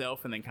 challenge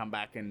herself, and then come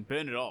back and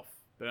burn it off.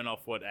 Burn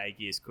off what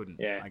Aegeus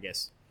couldn't, I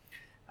guess.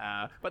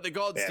 But the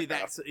gods do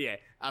that. So,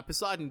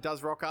 Poseidon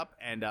does rock up,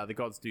 and the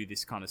gods do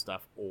this kind of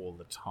stuff all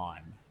the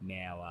time.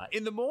 Now,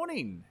 in the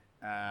morning,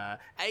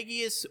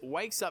 Aegeus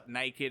wakes up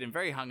naked and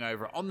very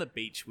hungover on the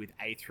beach with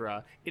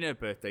Aethra in her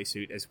birthday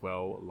suit as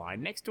well,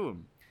 lying next to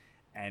him.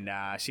 And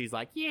she's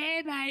like,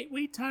 yeah, mate,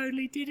 we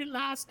totally did it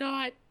last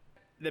night.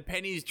 The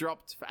pennies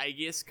dropped for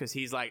Aegeus because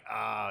he's like,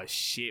 oh,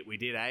 shit, we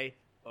did, eh?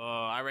 Oh,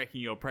 I reckon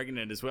you're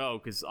pregnant as well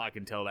because I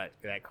can tell that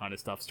kind of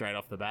stuff straight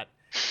off the bat.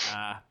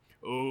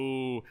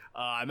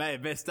 I may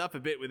have messed up a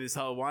bit with this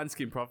whole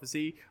wineskin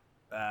prophecy,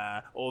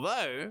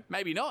 although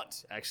maybe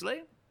not,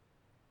 actually.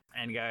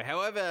 And go,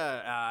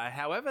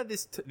 however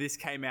this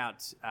came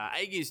out,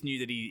 Aegeus knew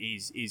that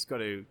he's got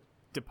to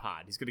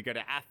depart. He's got to go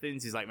to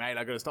Athens. He's like, mate,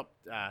 I got to stop.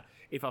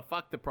 If I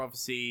fuck the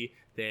prophecy,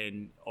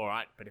 then all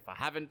right. But if I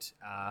haven't,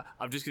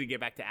 I'm just going to get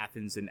back to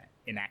Athens and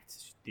enact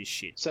this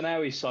shit. So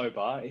now he's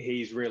sober.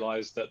 He's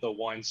realised that the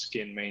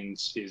wineskin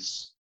means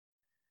he's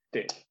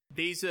dead.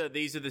 These are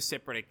the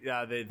separate,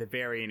 the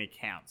varying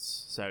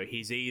accounts. So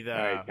he's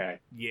either,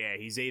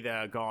 he's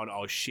either gone,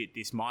 oh shit,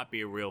 this might be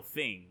a real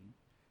thing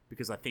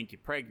because I think you're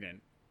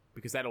pregnant,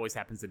 because that always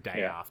happens the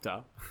day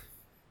after.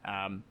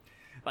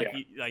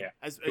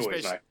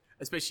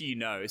 Especially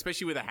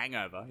with a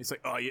hangover. It's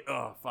like,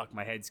 oh fuck,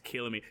 my head's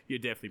killing me. You're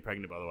definitely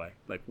pregnant, by the way.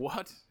 Like,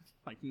 what?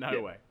 Like,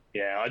 no way.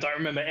 Yeah, I don't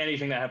remember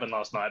anything that happened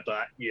last night,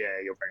 but yeah,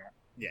 you're pregnant.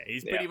 Yeah,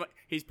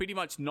 he's pretty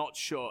much not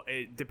sure.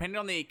 Depending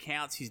on the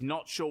accounts, he's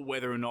not sure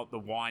whether or not the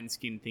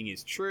wineskin thing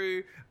is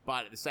true.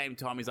 But at the same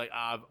time, he's like,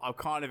 I've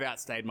kind of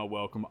outstayed my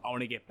welcome. I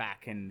want to get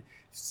back and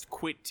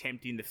quit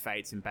tempting the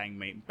fates and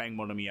bang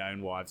one of my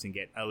own wives and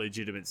get a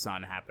legitimate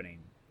son happening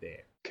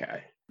there.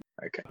 Okay.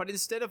 Okay. But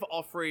instead of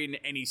offering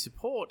any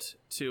support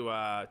to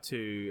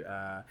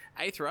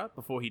Aethra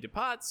before he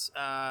departs,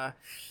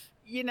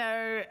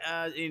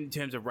 in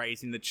terms of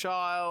raising the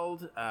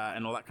child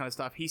and all that kind of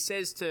stuff, he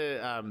says to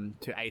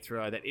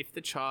Aethra that if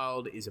the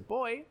child is a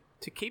boy,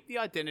 to keep the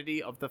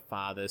identity of the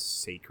father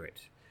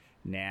secret.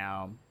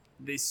 Now,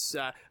 this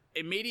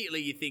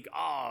immediately you think,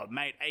 oh,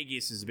 mate,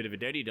 Aegeus is a bit of a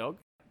dirty dog,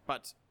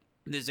 but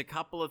there's a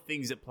couple of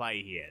things at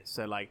play here.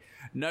 So,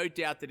 no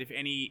doubt that if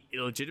any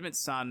illegitimate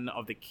son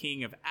of the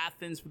king of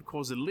Athens would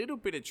cause a little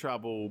bit of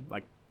trouble,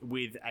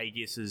 with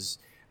Aegeus's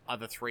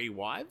other 3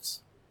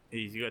 wives,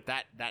 you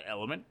got that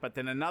element. But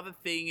then another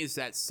thing is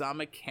that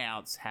some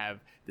accounts have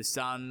the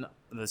sons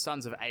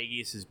of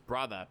Aegeus's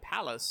brother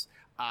Pallas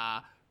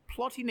are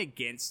plotting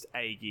against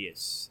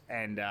Aegeus,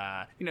 and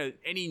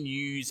any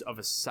news of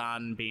a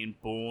son being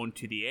born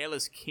to the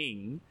heirless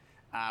king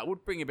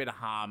would bring a bit of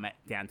harm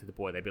down to the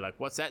boy. They'd be like,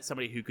 what's that?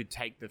 Somebody who could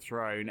take the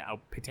throne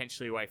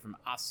potentially away from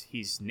us,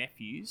 his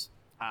nephews.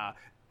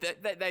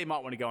 They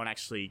might want to go and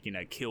actually,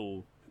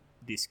 kill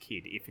this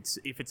kid if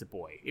it's a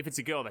boy. If it's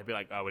a girl, they'd be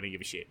like, oh, we don't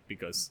give a shit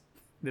because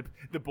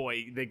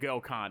the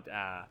girl can't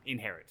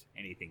inherit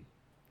anything.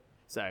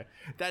 So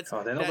that's...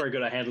 they're not very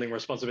good at handling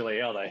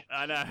responsibility, are they?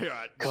 I know,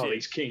 right? God,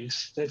 these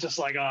kings. They're just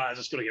like, I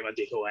just got to get my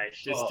dick away.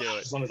 Just do it.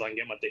 As long as I can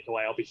get my dick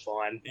away, I'll be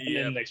fine. And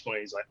then the next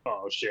morning he's like,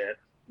 oh, shit.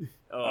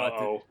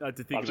 I had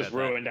to think I've just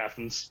ruined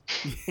Athens.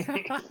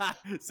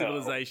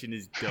 Civilization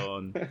is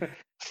gone.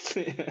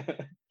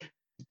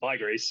 Bye,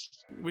 Greece.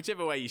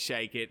 Whichever way you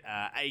shake it,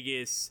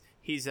 Aegeus,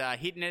 he's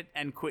hitting it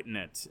and quitting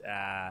it.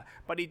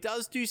 But he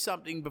does do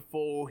something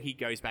before he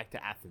goes back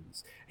to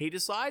Athens. He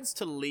decides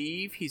to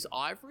leave his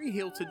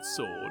ivory-hilted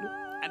sword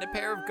and a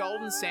pair of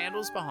golden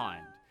sandals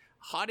behind,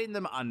 hiding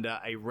them under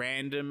a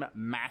random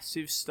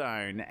massive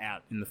stone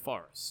out in the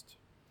forest.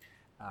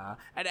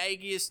 And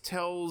Aegeus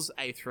tells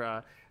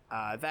Aethra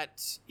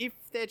that if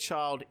their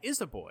child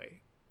is a boy,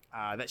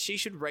 that she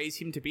should raise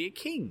him to be a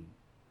king,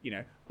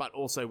 but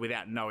also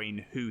without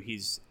knowing who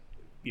his,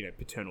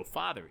 paternal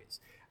father is.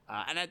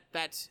 And at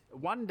that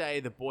one day,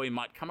 the boy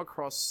might come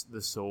across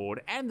the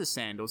sword and the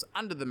sandals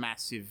under the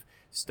massive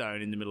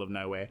stone in the middle of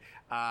nowhere,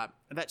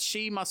 that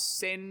she must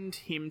send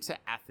him to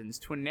Athens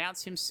to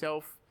announce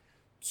himself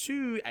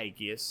to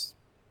Aegeus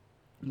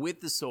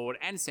with the sword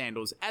and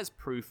sandals as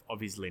proof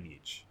of his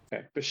lineage.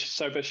 Okay.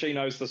 But she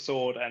knows the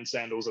sword and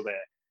sandals are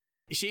there.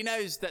 She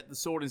knows that the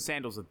sword and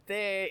sandals are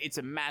there. It's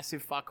a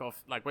massive fuck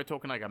off. We're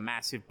talking a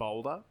massive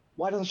boulder.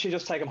 Why doesn't she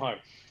just take him home?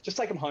 Just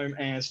take him home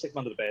and stick him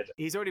under the bed.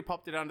 He's already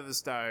popped it under the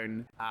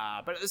stone.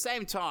 But at the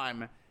same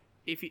time,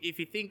 if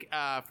you think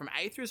from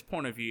Aethra's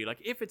point of view,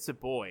 if it's a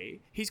boy,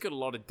 he's got a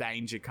lot of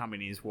danger coming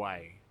his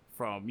way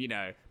from,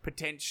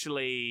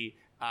 potentially...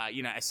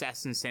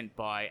 assassins sent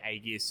by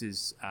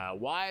Aegeus's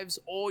wives,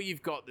 or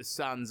you've got the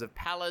sons of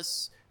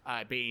Pallas,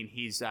 being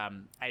his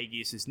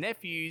Aegeus's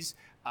nephews,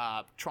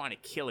 trying to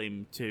kill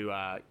him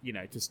to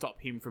stop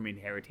him from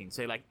inheriting.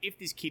 So, if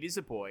this kid is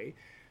a boy,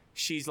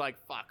 she's like,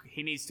 fuck,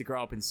 he needs to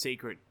grow up in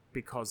secret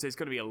because there's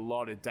going to be a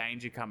lot of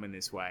danger coming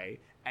this way.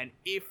 And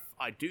if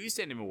I do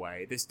send him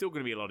away, there's still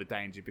going to be a lot of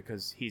danger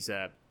because he's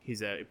a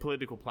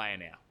political player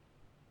now.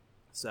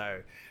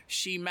 So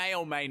she may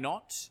or may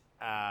not,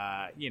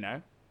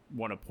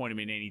 want to point him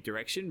in any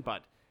direction,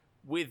 but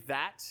with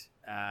that,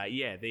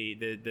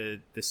 the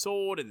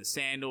sword and the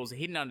sandals are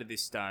hidden under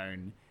this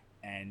stone,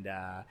 and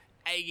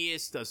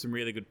Aegeus does some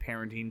really good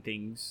parenting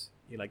things.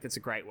 That's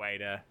a great way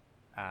to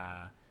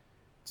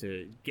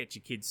get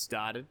your kids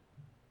started,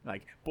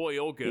 boy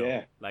or girl.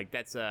 Yeah.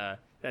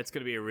 That's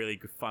going to be a really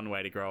good, fun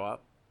way to grow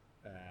up.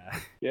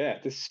 Her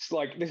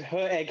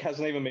egg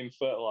hasn't even been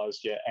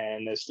fertilized yet,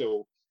 and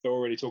they're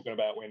already talking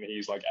about when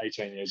he's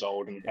 18 years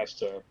old and has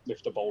to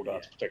lift a boulder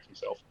to protect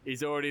himself.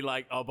 He's already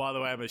oh, by the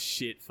way, I'm a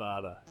shit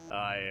father.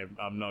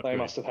 I'm not They good.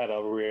 must have had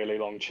a really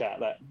long chat.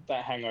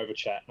 That hangover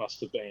chat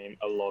must have been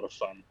a lot of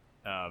fun.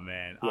 Oh,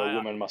 man. The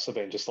woman must have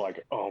been just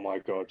oh my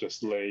God,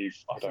 just leave.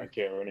 I don't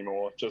care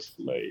anymore. Just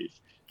leave.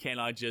 Can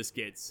I just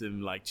get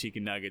some,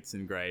 chicken nuggets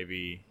and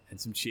gravy and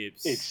some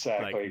chips?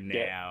 Exactly.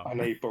 Now. I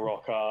need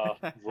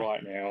Barocca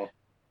right now.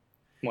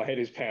 My head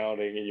is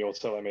pounding and you're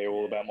telling me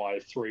all about my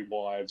 3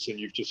 wives and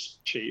you've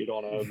just cheated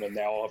on them and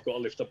now I've got to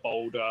lift a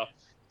boulder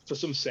for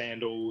some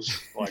sandals.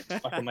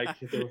 I can make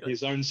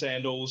his own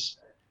sandals.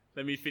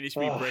 Let me finish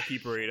my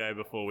brekkie burrito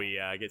before we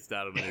get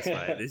started on this,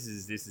 mate. This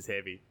is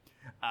heavy.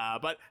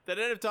 But they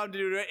don't have time to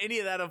do any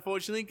of that,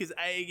 unfortunately, because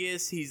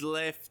Aegeus, he's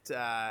left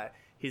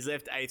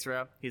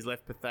Aethra, he's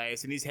left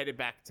Theseus, and he's headed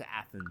back to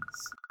Athens.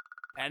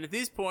 And at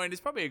this point,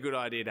 it's probably a good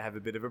idea to have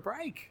a bit of a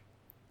break.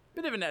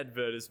 Bit of an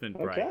advertisement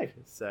break. Okay.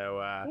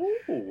 So,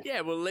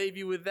 we'll leave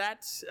you with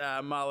that,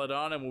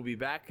 Marladon, and we'll be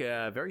back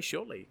very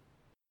shortly.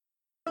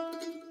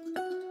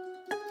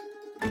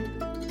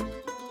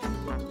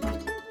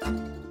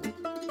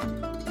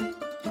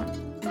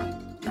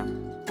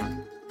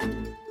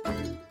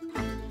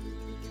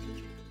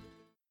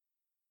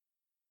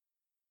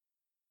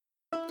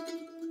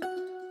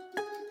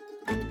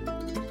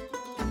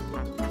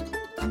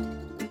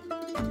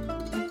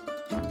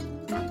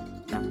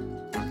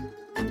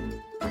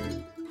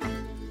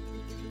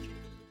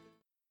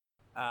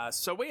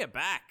 So we are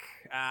back.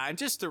 And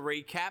just to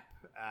recap,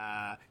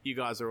 you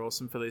guys are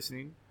awesome for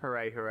listening.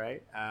 Hooray,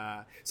 hooray.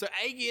 So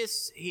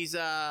Aegeus,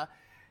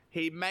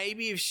 he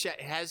maybe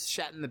has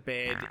shat in the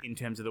bed in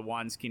terms of the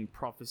wineskin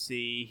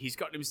prophecy. He's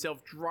gotten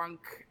himself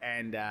drunk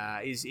and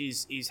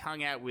is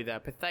hung out with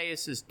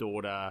Theseus'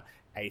 daughter,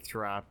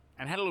 Aethra,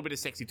 and had a little bit of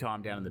sexy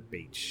time down on the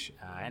beach.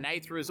 And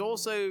Aethra has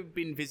also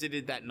been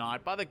visited that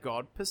night by the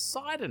god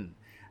Poseidon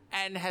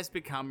and has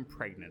become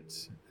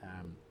pregnant.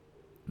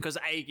 Because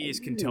Aegeus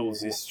can tell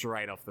us this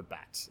straight off the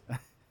bat.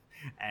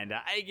 And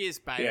Aegeus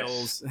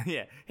bails. Yes.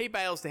 Yeah, he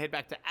bails to head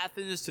back to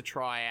Athens to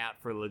try out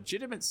for a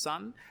legitimate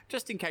son,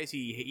 just in case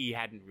he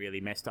hadn't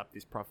really messed up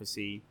this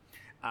prophecy.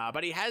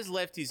 But he has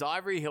left his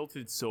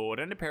ivory-hilted sword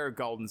and a pair of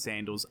golden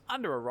sandals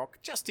under a rock,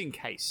 just in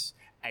case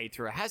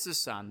Aethra has a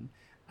son,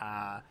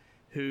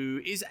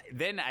 who is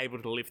then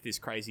able to lift this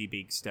crazy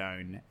big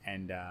stone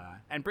and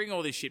bring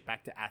all this shit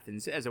back to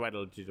Athens as a way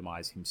to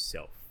legitimize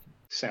himself.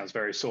 Sounds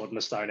very sword in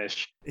the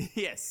stone-ish.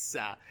 Yes,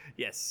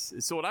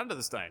 sword under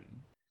the stone.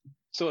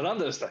 Sword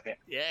under the stone.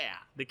 Yeah,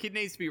 the kid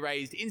needs to be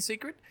raised in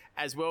secret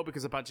as well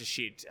because a bunch of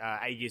shit.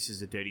 Aegeus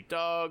is a dirty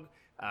dog.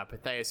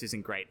 Theseus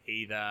isn't great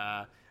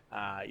either.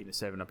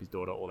 Serving up his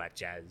daughter, all that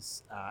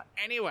jazz.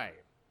 Anyway,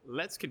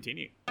 let's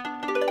continue.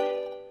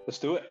 Let's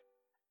do it.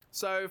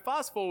 So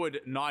fast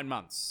forward 9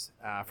 months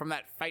from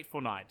that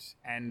fateful night,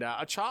 and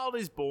a child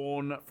is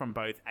born from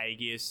both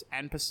Aegeus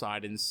and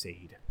Poseidon's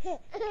seed.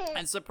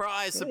 And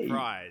surprise,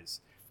 surprise,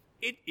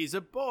 it is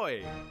a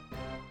boy.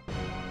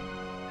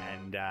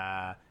 And,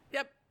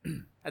 yep,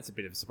 that's a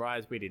bit of a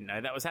surprise. We didn't know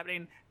that was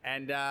happening.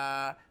 And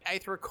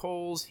Aethra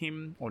calls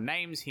him, or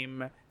names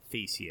him,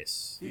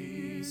 Theseus.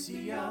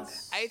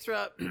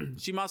 Aethra,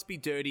 she must be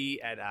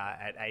dirty at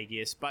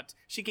Aegeus, but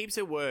she keeps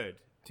her word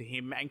to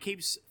him and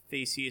keeps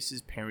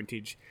Theseus'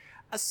 parentage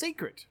a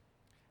secret.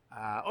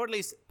 Or at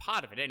least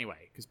part of it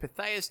anyway, because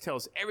Theseus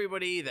tells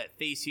everybody that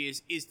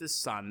Theseus is the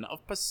son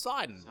of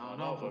Poseidon,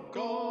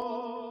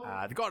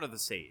 the god of the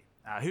sea,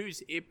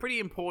 who's a pretty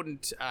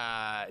important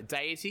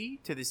deity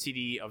to the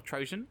city of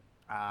Trojan.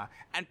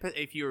 And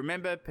if you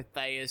remember,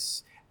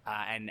 Theseus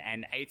and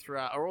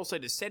Aethra are also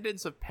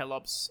descendants of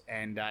Pelops,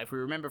 and if we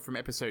remember from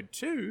episode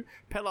 2,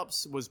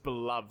 Pelops was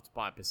beloved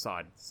by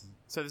Poseidon.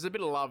 So there's a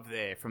bit of love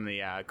there from the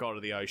god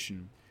of the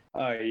ocean.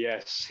 Oh,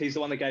 yes. He's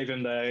the one that gave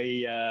him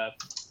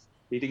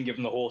he didn't give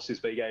him the horses,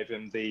 but he gave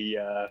him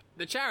the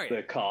chariot.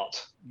 The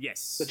cart.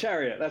 Yes. The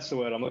chariot, that's the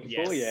word I'm looking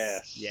for,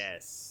 yes.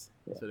 Yes.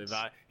 Sort of,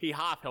 he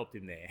half helped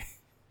him there,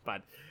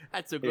 but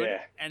that's all good. Yeah.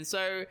 And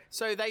so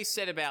they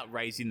set about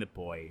raising the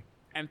boy.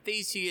 And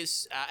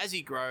Theseus, as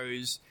he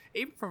grows,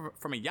 even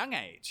from a young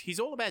age, he's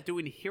all about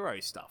doing hero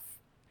stuff.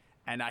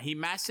 And he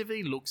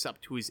massively looks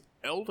up to his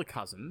elder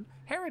cousin,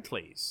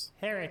 Heracles.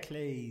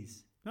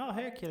 Heracles. Not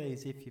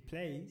Hercules, if you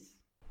please.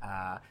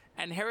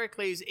 And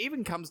Heracles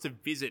even comes to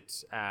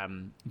visit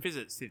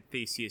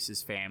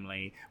Theseus'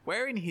 family,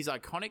 wearing his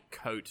iconic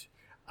coat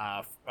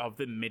of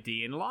the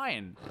Median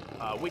lion,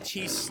 which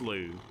he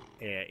slew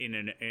in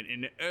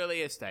an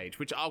earlier stage,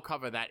 which I'll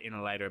cover that in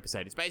a later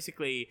episode. It's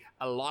basically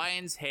a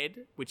lion's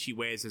head, which he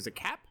wears as a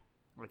cap,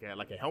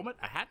 like a helmet,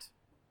 a hat,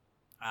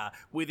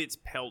 with its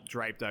pelt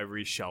draped over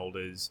his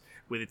shoulders,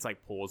 with its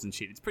like paws and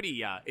shit. It's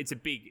pretty.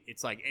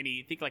 It's like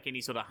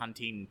any sort of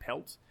hunting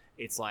pelt.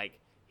 It's like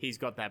he's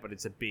got that, but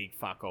it's a big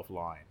fuck off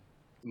lion.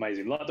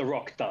 Amazing, like The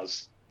Rock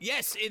does.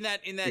 Yes, in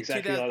that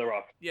exactly like The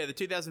Rock. Yeah, the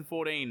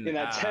 2014 in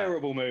that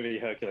terrible movie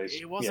Hercules.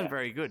 It wasn't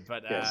very good,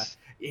 but yes.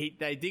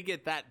 They did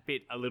get that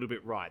bit a little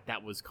bit right.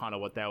 That was kind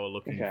of what they were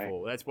looking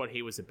for. That's what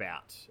he was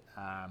about.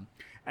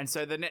 And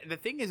so the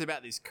thing is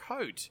about this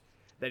coat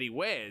that he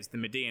wears, the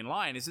Median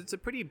lion, is it's a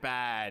pretty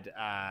bad.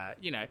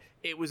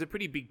 It was a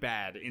pretty big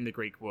bad in the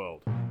Greek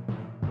world,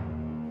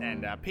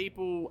 and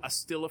people are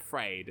still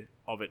afraid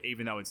of it,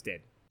 even though it's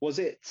dead. Was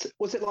it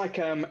like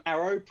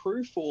arrow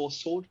proof or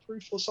sword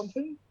proof or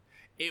something?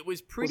 It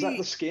was pretty. Was that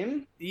the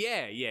skin?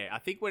 Yeah. I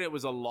think when it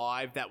was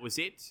alive, that was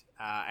it.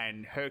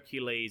 And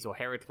Hercules,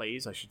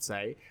 I should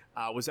say,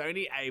 was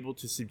only able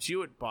to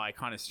subdue it by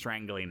kind of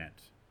strangling it,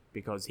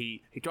 because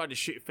he tried to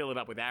fill it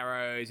up with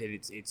arrows, and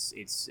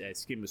its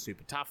skin was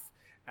super tough,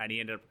 and he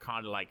ended up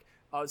kind of like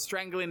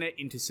strangling it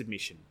into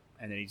submission.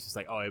 And then he's just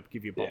like, I'll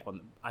give you a bop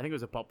on. I think it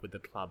was a bop with the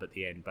club at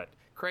the end. But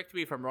correct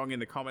me if I'm wrong in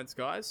the comments,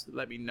 guys.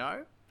 Let me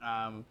know.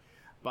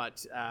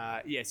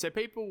 So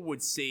people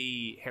would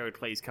see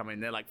Heracles come in.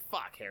 They're like,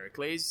 fuck,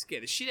 Heracles,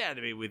 get the shit out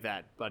of me with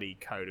that bloody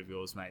coat of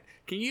yours, mate.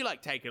 Can you,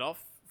 take it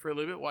off for a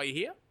little bit while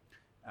you're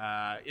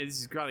here? This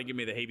is going to give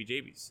me the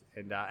heebie-jeebies.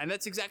 And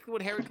that's exactly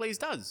what Heracles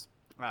does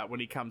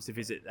when he comes to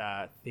visit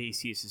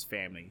Theseus'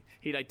 family.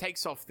 He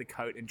takes off the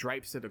coat and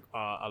drapes it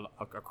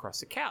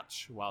across a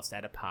couch whilst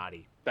at a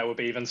party. That would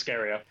be even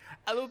scarier.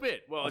 A little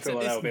bit. Well, I feel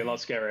like that would be a lot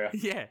scarier.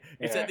 Yeah.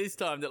 It's at this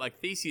time that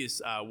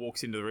Theseus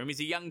walks into the room. He's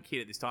a young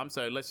kid at this time,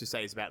 so let's just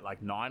say he's about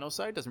 9 or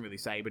so. Doesn't really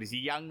say, but he's a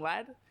young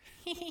lad.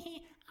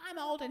 I'm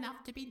old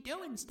enough to be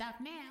doing stuff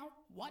now.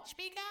 Watch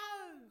me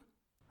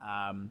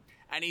go.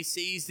 And he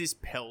sees this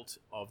pelt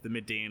of the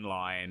Median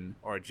lion,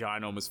 or a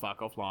ginormous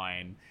fuck-off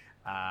lion,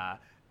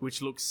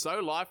 which looks so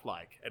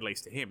lifelike, at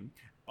least to him,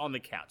 on the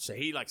couch. So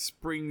he like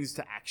springs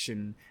to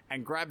action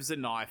and grabs a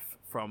knife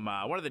from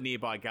one of the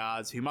nearby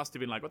guards, who must have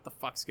been like, what the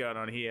fuck's going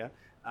on here?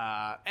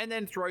 And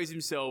then throws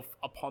himself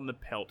upon the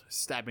pelt,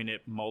 stabbing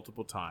it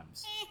multiple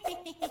times.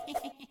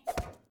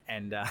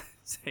 And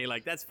so you're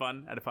like, that's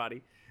fun at a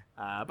party.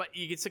 But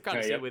you can kind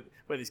of see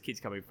where this kid's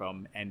coming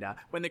from. And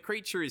when the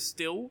creature is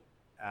still,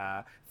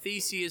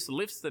 Theseus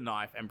lifts the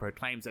knife and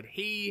proclaims that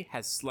he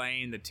has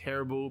slain the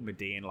terrible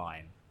Median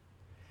lion.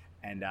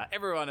 And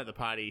everyone at the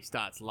party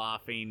starts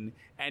laughing.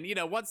 And,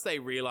 once they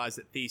realize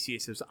that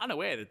Theseus was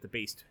unaware that the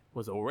beast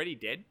was already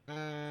dead,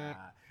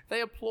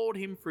 they applaud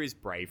him for his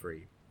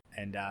bravery.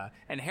 And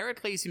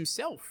Heracles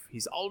himself,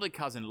 his older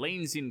cousin,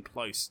 leans in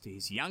close to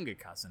his younger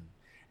cousin.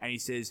 And he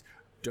says,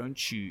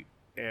 "Don't you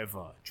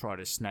ever try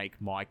to snake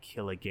my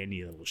kill again,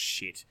 you little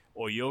shit,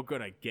 or you're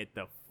gonna get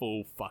the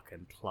full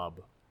fucking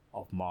club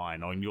of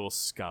mine on your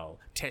skull.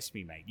 Test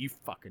me, mate. You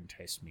fucking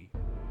test me."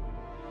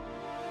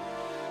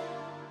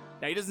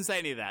 Now, he doesn't say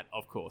any of that,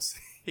 of course.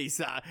 He's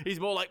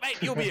more like, "Mate,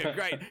 you'll be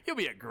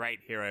a great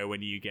hero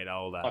when you get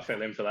older." I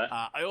fell in for that.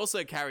 I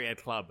also carry a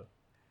club.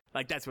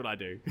 Like, that's what I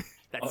do.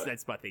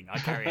 That's my thing. I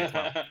carry a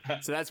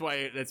club. So that's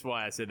why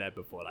I said that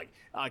before. Like,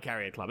 I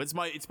carry a club. It's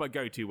my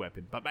go-to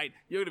weapon. But mate,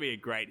 you're gonna be a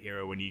great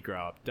hero when you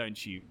grow up.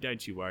 Don't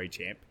you worry,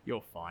 champ.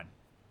 You're fine.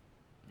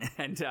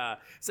 And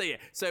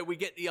so we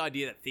get the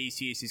idea that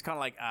Theseus is kind of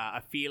like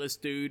a fearless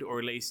dude, or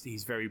at least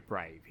he's very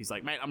brave. He's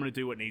like, "Mate, I'm gonna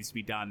do what needs to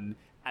be done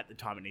at the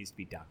time it needs to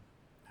be done."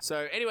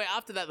 So anyway,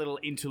 after that little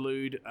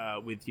interlude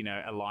with,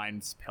 a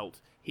lion's pelt,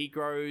 he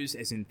grows,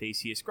 as in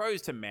Theseus,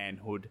 grows to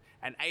manhood,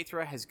 and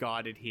Aethra has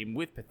guided him,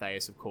 with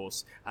Theseus, of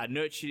course,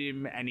 nurtured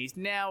him, and he's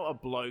now a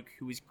bloke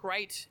who is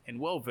great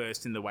and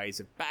well-versed in the ways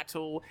of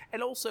battle,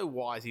 and also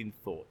wise in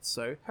thought.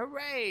 So,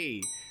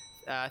 hooray!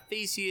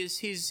 Theseus,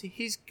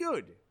 he's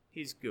good.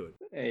 He's good.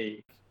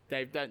 Hey.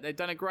 They've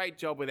done a great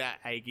job without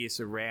Aegeus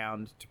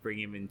around to bring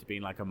him into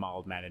being like a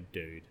mild-mannered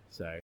dude.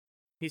 So,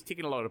 he's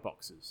ticking a lot of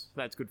boxes.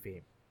 So that's good for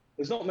him.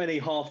 There's not many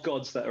half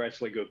gods that are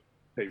actually good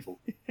people.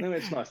 No,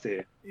 it's nice to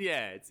hear.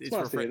 Yeah, it's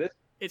nice to hear this.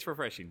 It's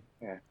refreshing.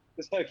 Yeah.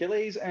 There's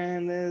Hercules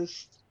and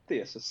there's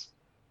Theseus.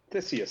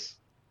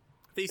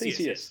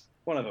 Theseus.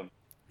 One of them.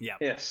 Yeah.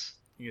 Yes.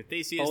 You got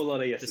Theseus, whole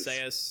lot of yeses.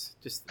 Theseus,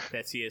 just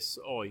Theseus.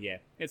 Oh, yeah.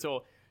 It's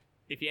all.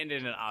 If you end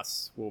in an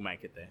us, we'll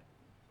make it there.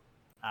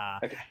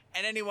 Okay.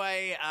 And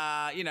anyway,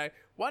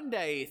 one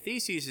day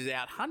Theseus is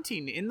out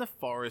hunting in the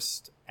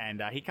forest,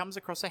 and he comes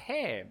across a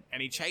hare,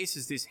 and he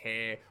chases this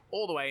hare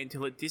all the way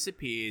until it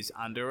disappears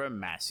under a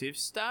massive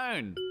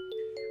stone.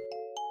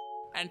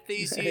 And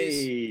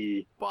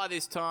Theseus, by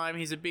this time,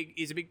 he's a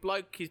big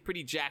bloke. He's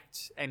pretty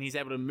jacked, and he's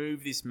able to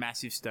move this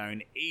massive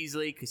stone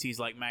easily because he's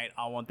like, "Mate,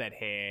 I want that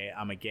hare.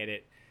 I'm gonna get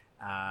it."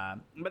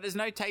 But there's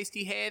no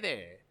tasty hare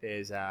there.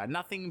 There's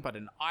nothing but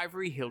an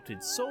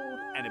ivory-hilted sword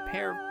and a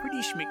pair of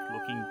pretty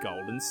schmick-looking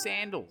golden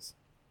sandals.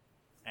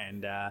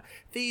 And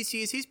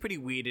Theseus, he's pretty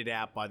weirded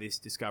out by this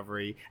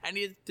discovery, and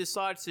he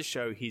decides to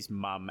show his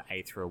mum,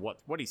 Aethra,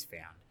 what he's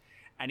found.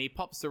 And he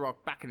pops the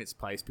rock back in its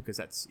place because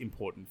that's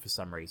important for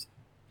some reason.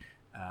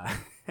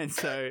 And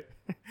so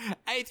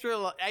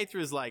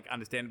Aethra's like,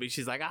 understandably,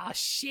 she's like, "Ah,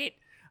 shit,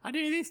 I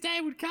knew this day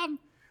would come.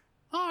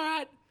 All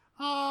right.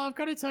 Oh, I've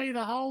got to tell you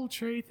the whole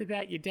truth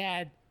about your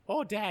dad.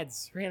 Or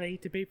dads, really,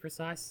 to be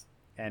precise."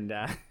 And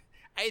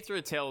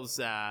Aethra tells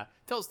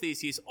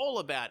Theseus all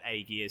about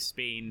Aegeus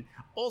being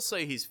also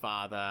his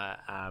father,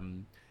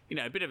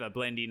 a bit of a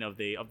blending of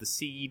the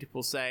seed,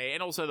 we'll say,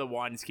 and also the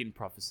wineskin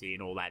prophecy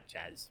and all that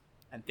jazz.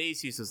 And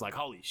Theseus is like,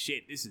 "Holy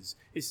shit, this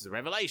is a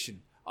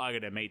revelation. I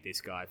gotta meet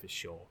this guy for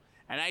sure."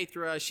 And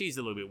Aethra, she's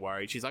a little bit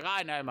worried. She's like,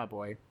 "I know, my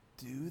boy."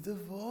 Do the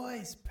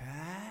voice,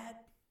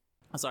 Pat.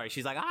 Sorry,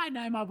 she's like, "I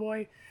know, my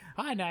boy.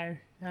 I know.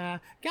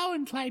 Go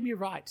and claim your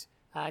right.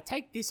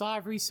 Take this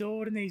ivory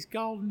sword and these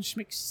golden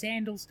schmick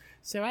sandals,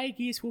 so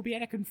Aegeus will be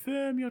able to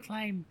confirm your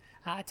claim.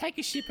 Take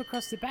a ship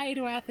across the bay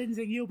to Athens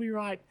and you'll be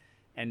right."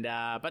 And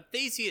but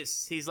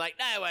Theseus, he's like,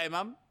 "No way,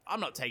 Mum. I'm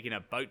not taking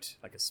a boat,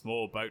 like a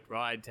small boat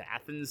ride to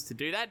Athens to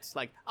do that.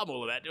 Like, I'm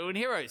all about doing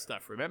hero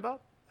stuff, remember?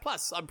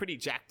 Plus, I'm pretty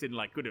jacked and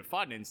like good at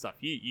fighting and stuff.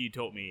 You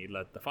taught me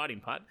like, the fighting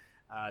part.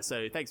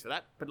 So thanks for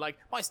that. But like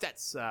my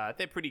stats,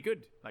 they're pretty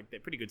good. Like they're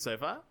pretty good so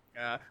far.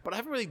 But I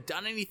haven't really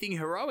done anything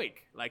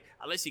heroic. Like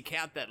unless you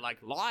count that like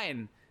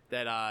lion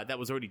that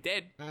was already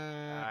dead."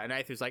 And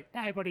Aethra's like,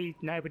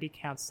 "Nobody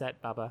counts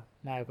that, Bubba.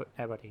 No,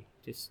 nobody.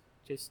 Just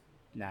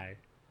no,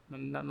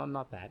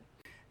 not that."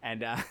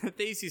 And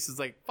Theseus is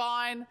like,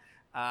 "Fine.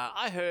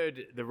 I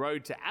heard the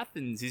road to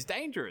Athens is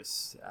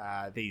dangerous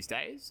these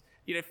days.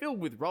 Filled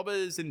with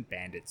robbers and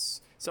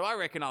bandits. So I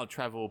reckon I'll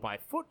travel by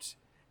foot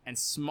and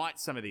smite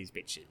some of these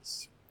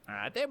bitches.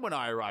 Then when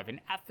I arrive in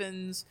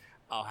Athens,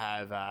 I'll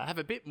have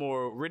a bit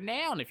more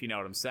renown, if you know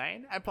what I'm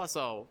saying. And plus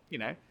I'll,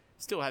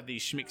 still have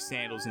these schmick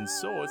sandals and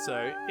sword,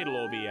 so it'll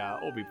all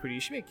be pretty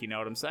schmick, you know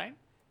what I'm saying?"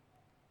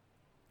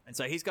 And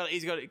so he's got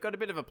a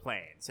bit of a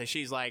plan. So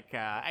she's like,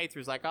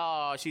 Aethra's like,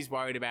 oh, she's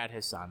worried about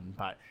her son,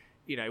 but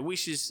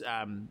wishes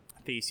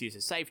Theseus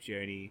a safe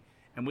journey.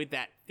 And with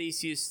that,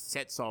 Theseus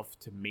sets off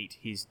to meet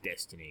his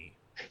destiny.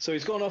 So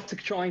he's gone off to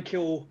try and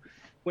kill.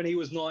 When he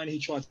was 9, he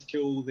tried to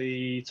kill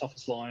the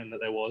toughest lion that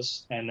there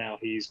was, and now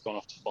he's gone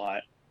off to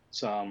fight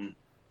some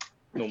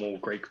normal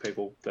Greek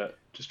people that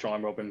just try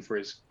and rob him for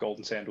his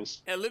golden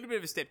sandals. A little bit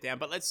of a step down,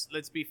 but let's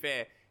be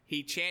fair.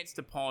 He chanced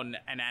upon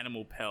an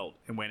animal pelt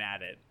and went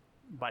at it,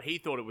 but he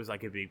thought it was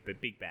like a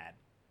big bad.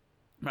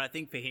 But I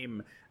think for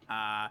him,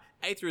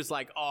 Aether is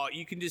like, oh,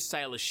 you can just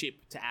sail a ship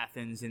to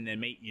Athens and then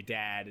meet your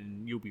dad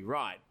and you'll be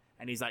right.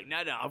 And he's like, no,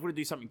 I've got to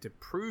do something to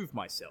prove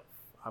myself.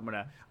 I'm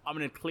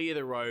gonna clear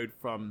the road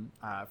from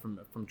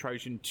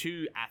Trojan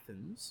to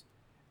Athens,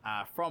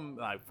 from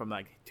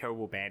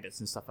terrible bandits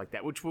and stuff like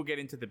that, which we'll get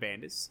into the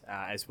bandits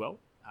as well,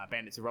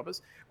 bandits and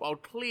robbers. Well, I'll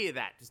clear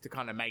that just to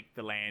kind of make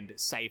the land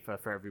safer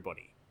for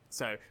everybody.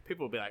 So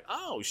people will be like,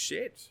 oh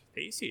shit,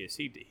 Theseus,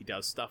 he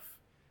does stuff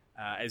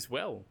as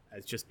well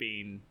as just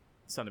being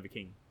son of a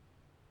king.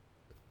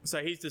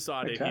 So he's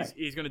decided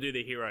he's going to do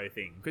the hero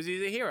thing because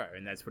he's a hero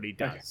and that's what he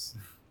does.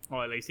 Okay.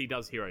 Or at least he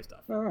does hero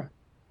stuff. All right.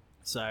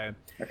 So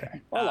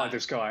I like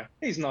this guy.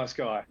 He's a nice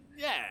guy.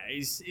 Yeah,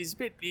 he's a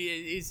bit.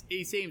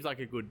 He seems like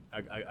a good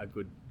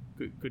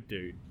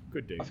dude.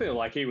 Good dude. I feel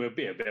like he would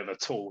be a bit of a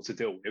tool to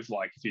deal with,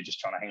 like if you're just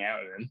trying to hang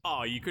out with him.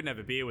 Oh, you couldn't have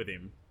a beer with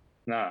him.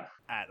 No,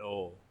 at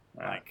all.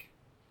 No. Like,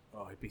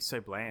 he'd be so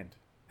bland.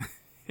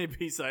 He'd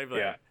be so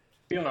bland. Yeah,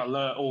 be on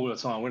alert all the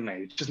time, wouldn't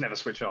he? Just never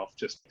switch off.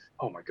 Just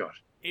oh my god.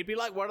 It'd be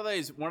like one of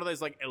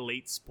those like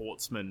elite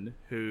sportsmen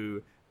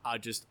who are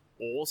just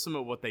awesome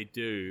at what they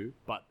do,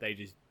 but they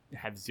just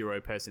have zero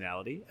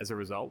personality as a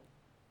result.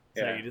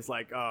 So you're just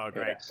like, oh,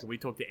 great. Yes. Can we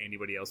talk to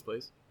anybody else,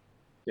 please?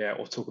 Yeah,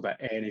 or talk about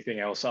anything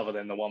else other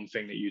than the one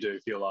thing that you do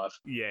for your life.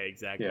 Yeah,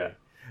 exactly. Yeah.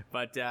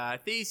 But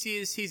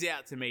Theseus, he's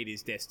out to meet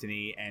his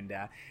destiny, and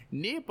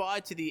nearby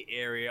to the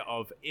area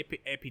of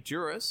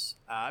Epidurus,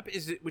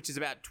 which is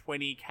about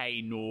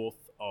 20k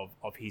north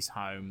of his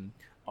home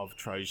of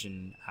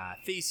Trojan,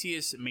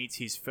 Theseus meets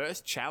his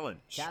first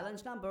challenge.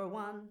 Challenge number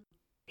 1.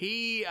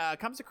 He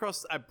comes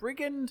across a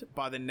brigand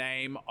by the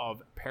name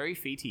of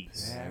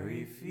Periphetes.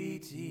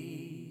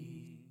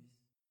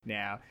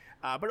 Now,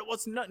 but it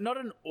was not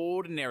an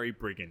ordinary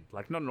brigand,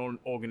 like not an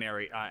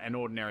ordinary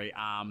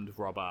armed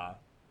robber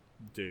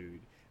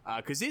dude.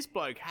 Because this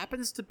bloke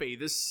happens to be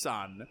the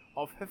son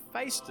of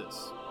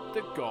Hephaestus,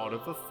 the god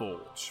of the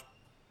forge.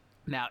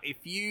 Now,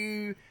 if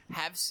you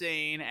have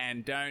seen,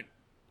 and don't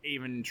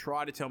even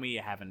try to tell me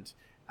you haven't,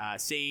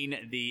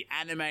 seen the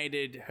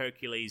animated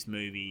Hercules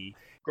movie.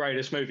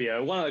 Greatest movie,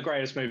 one of the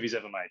greatest movies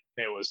ever made.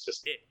 It was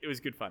just... It was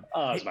good fun.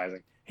 Oh, it was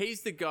amazing.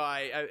 He's the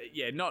guy,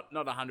 not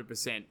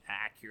 100%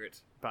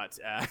 accurate, but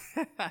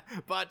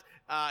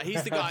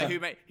he's the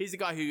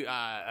guy who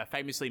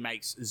famously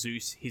makes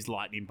Zeus his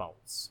lightning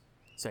bolts.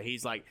 So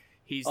he's the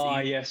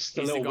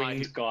little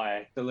winged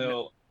guy, the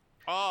little.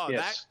 Oh,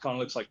 yes, that kind of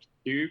looks like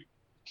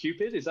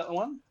Cupid. Is that the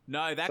one?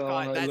 No, that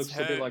guy.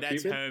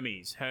 That's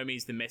Hermes.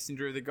 Hermes, the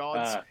messenger of the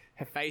gods.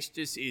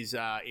 Hephaestus is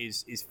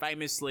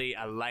famously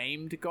a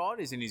lamed god,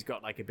 as in he's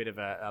got like a bit of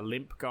a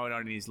limp going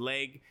on in his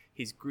leg.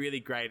 He's really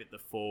great at the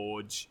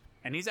forge,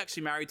 and he's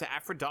actually married to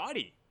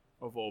Aphrodite,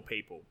 of all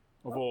people,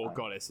 of all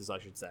goddesses, I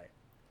should say.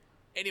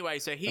 Anyway,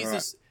 so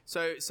he's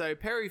so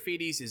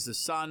Periphetes is the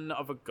son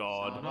of a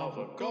god,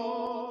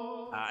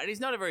 and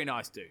he's not a very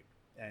nice dude.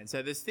 And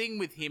so this thing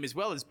with him, as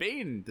well as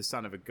being the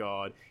son of a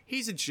god,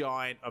 he's a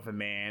giant of a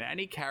man, and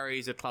he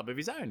carries a club of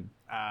his own.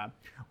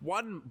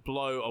 One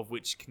blow of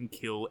which can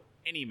kill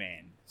any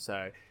man.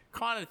 So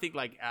kind of think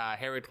like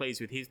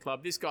Heracles with his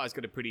club. This guy's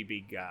got a pretty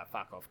big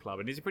fuck-off club,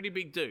 and he's a pretty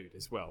big dude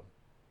as well.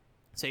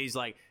 So he's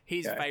like,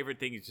 his favorite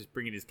thing is just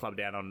bringing his club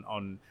down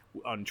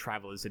on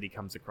travelers that he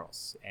comes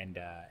across and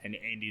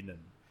ending them.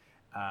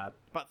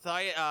 But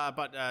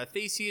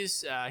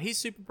Theseus, he's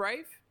super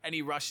brave, and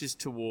he rushes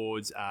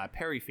towards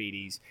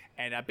Periphetes,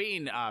 and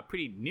being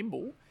pretty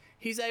nimble,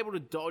 he's able to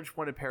dodge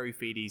one of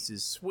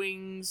Periphetes'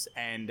 swings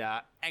and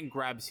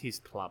grabs his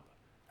club.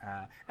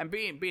 And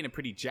being a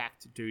pretty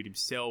jacked dude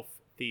himself,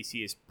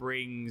 Theseus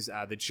brings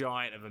the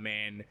giant of a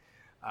man.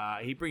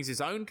 He brings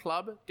his own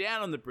club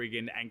down on the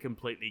brigand and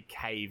completely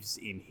caves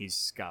in his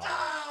skull.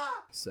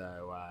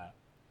 So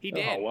he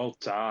did. Oh, well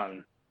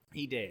done.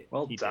 He did.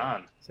 Well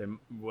done. So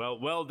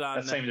well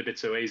done. That seemed a bit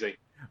too easy.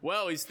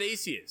 Well, he's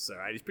Theseus, all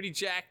right. He's pretty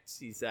jacked.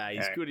 He's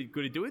good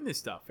at doing this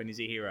stuff, and he's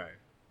a hero.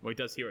 Well, he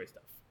does hero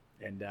stuff,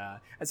 and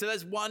so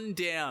that's one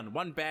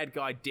bad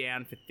guy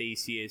down for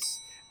Theseus,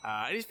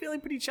 and he's feeling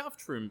pretty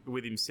chuffed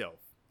with himself.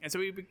 And so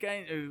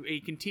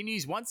he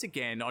continues once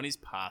again on his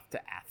path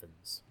to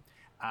Athens,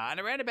 and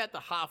around about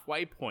the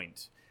halfway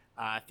point,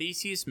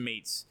 Theseus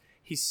meets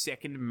his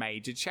second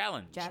major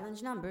challenge.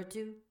 Challenge number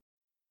 2.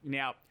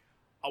 Now,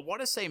 I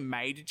want to say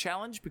major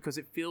challenge because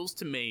it feels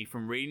to me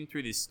from reading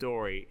through this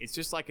story, it's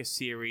just like a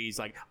series.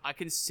 Like I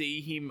can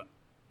see him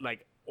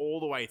like all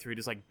the way through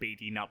just like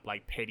beating up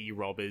like petty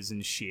robbers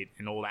and shit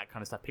and all that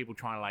kind of stuff. People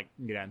trying to like,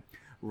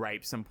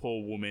 rape some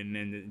poor woman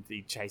and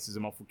he chases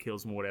them off or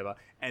kills them or whatever.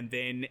 And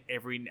then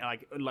every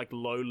like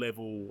low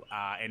level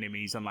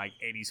enemies on like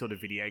any sort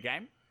of video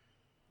game.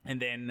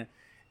 And then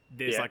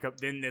there's like a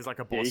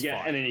Yeah, boss you get,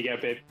 fight. and then you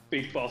get a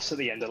big boss at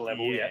the end of the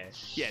level.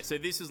 Yeah. So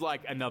this is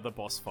like another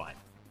boss fight,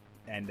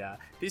 and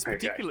this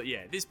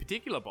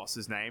particular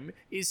boss's name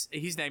is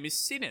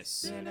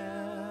Sinus,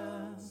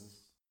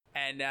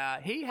 and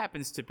he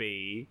happens to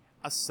be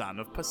a son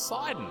of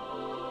Poseidon.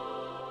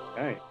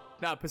 Hey.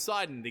 No,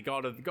 Poseidon, the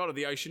god of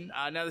the ocean.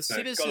 Now the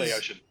Sinus God of the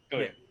ocean.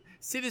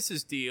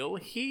 Sinus's deal.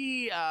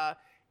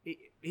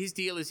 His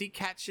deal is he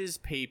catches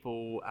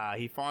people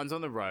he finds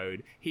on the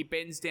road. He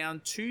bends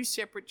down two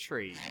separate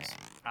trees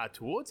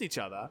towards each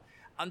other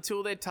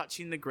until they're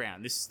touching the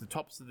ground. This is the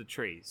tops of the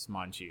trees,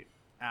 mind you.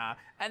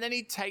 And then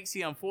he takes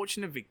the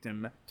unfortunate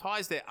victim,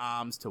 ties their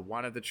arms to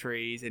one of the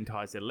trees and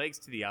ties their legs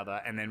to the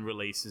other, and then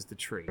releases the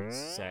trees.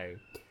 So,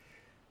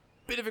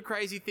 bit of a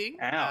crazy thing.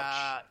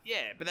 Ouch.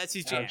 Yeah, but that's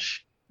his jam.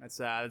 Ouch.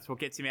 That's what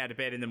gets him out of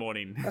bed in the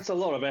morning. That's a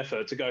lot of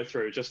effort to go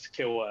through just to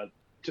kill a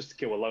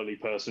lowly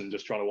person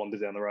just trying to wander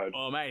down the road.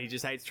 Oh, mate, he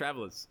just hates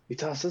travellers. He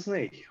does, doesn't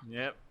he?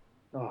 Yep.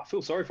 Oh, I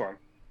feel sorry for him.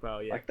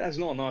 Well, yeah. Like, that's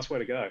not a nice way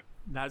to go.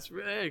 That's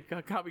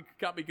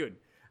can't be good.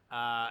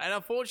 And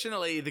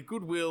unfortunately, the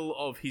goodwill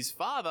of his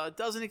father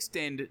doesn't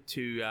extend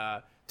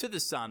to the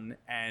son,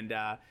 and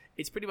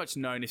it's pretty much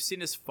known if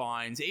Sinus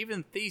finds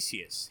even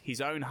Theseus,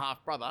 his own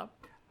half brother,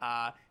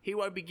 he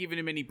won't be giving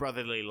him any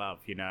brotherly love.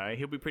 You know,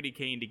 he'll be pretty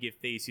keen to give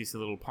Theseus a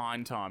little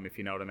pine time, if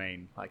you know what I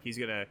mean. Like he's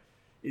gonna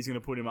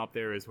put him up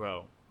there as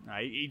well.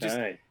 That's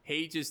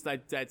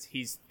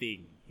his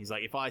thing. He's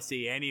like, if I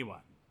see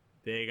anyone,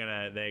 they're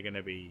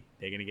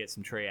gonna get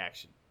some tree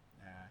action.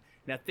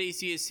 Now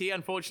Theseus, he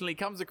unfortunately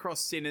comes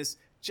across Sinus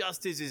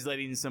just as he's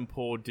letting some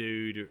poor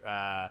dude,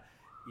 have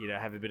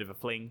a bit of a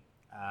fling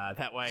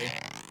that way.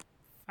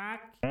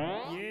 Fuck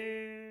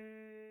yeah.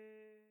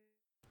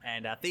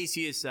 And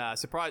Theseus,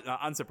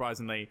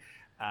 unsurprisingly,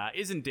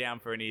 isn't down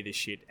for any of this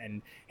shit,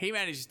 and he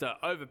manages to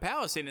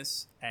overpower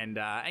Sinus and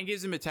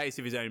gives him a taste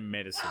of his own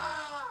medicine.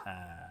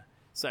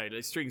 So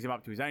it strings him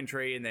up to his own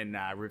tree and then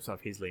rips off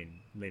his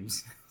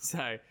limbs.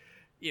 So,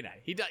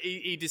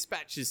 he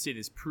dispatches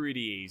Sinus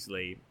pretty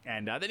easily,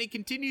 and then he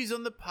continues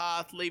on the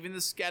path, leaving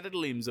the scattered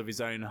limbs of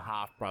his own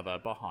half-brother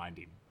behind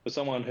him. For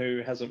someone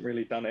who hasn't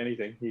really done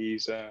anything,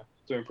 he's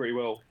doing pretty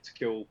well to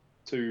kill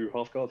two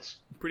half-gods.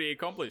 Pretty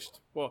accomplished.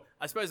 Well,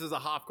 I suppose as a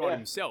half-god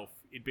himself,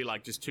 it'd be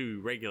like just two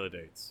regular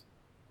dudes.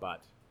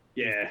 But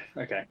yeah,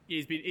 okay.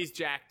 He's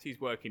jacked, he's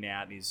working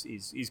out,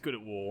 he's good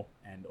at war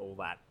and all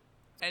that.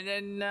 And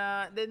then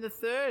the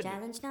third...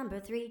 Challenge number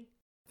 3.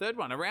 Third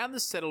one, around the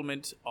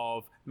settlement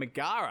of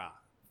Megara,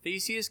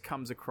 Theseus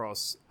comes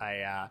across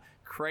a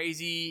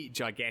crazy,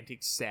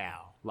 gigantic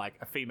sow, like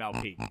a female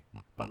pig.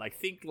 But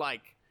think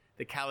like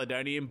the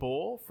Caledonian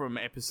boar from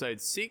episode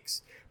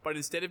 6, but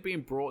instead of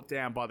being brought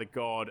down by the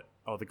god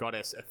or the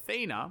goddess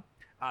Athena,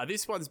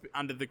 this one's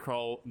under the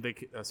control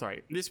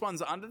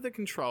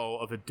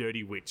of a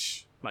dirty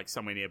witch, like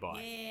somewhere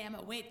nearby. Yeah, I'm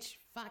a witch.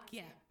 Fuck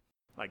yeah.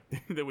 Like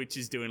the witch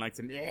is doing like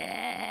some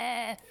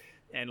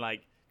and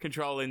like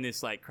controlling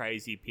this like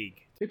crazy pig.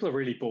 People are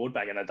really bored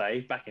back in the day,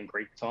 back in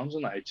Greek times,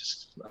 and they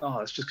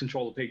let's just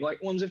control the pig. Like,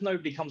 what if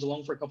nobody comes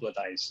along for a couple of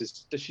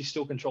days? Does she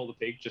still control the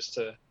pig just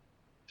for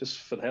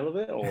the hell of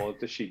it, or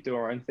does she do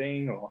her own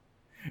thing? Or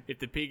if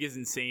the pig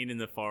isn't seen in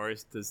the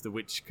forest, does the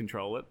witch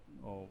control it,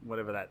 or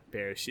whatever that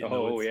bear shit?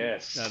 Oh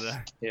yes, I don't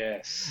know.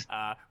 Yes.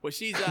 Well,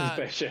 she's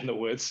bear shit in the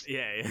woods.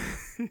 Yeah.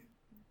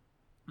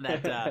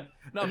 That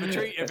no,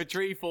 if a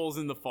tree falls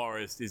in the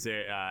forest, is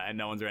there and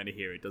no one's around to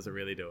hear it, does it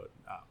really do it?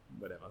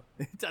 Whatever,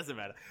 it doesn't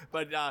matter.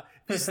 But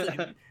this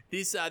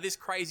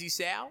crazy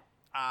sow,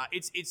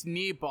 it's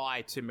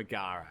nearby to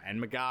Megara,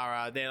 and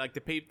Megara, they're like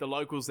the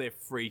locals, they're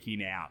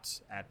freaking out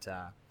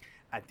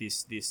at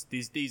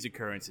these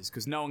occurrences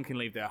because no one can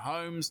leave their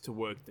homes to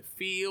work the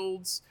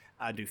fields,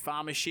 do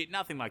farmer shit,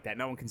 nothing like that.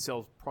 No one can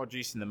sell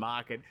produce in the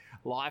market.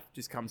 Life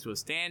just comes to a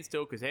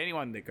standstill because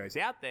anyone that goes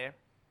out there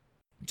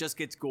just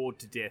gets gored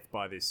to death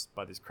by this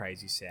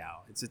crazy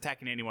sow. It's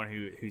attacking anyone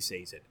who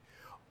sees it.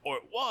 Or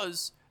it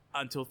was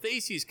until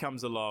Theseus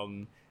comes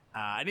along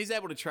and he's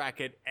able to track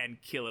it and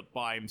kill it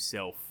by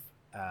himself.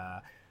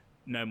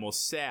 No more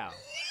sow.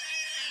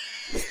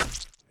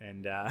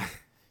 And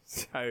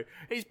so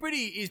he's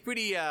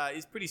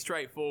pretty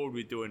straightforward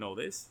with doing all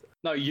this.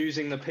 No,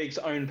 using the pig's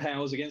own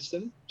powers against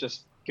him,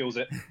 just kills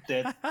it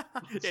dead. Yeah,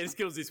 just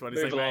kills this one.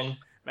 Move along.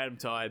 Made him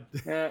tired.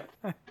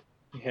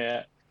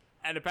 Yeah.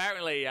 And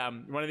apparently,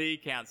 one of the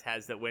accounts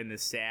has that when the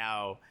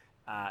sow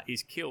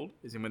is killed,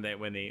 as in when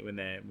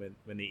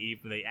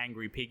the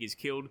angry pig is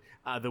killed,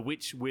 the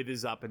witch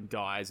withers up and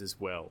dies as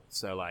well.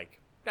 So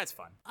that's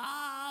fun.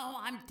 Oh,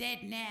 I'm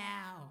dead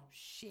now.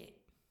 Shit.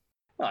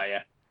 Oh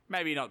yeah.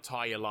 Maybe not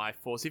tie your life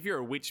force. If you're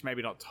a witch,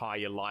 maybe not tie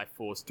your life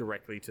force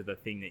directly to the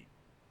thing that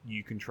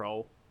you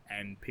control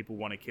and people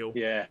want to kill.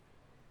 Yeah.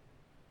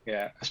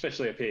 Yeah,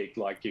 especially a pig.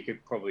 Like, you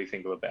could probably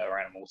think of a better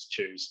animal to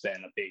choose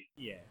than a pig.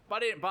 Yeah,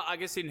 but I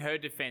guess in her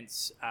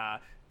defense,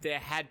 there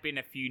had been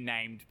a few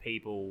named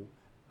people,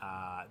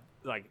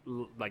 like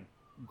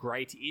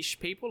great-ish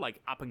people,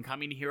 like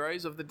up-and-coming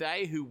heroes of the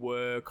day, who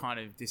were kind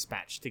of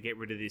dispatched to get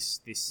rid of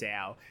this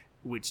sow,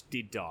 which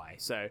did die.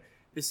 So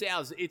The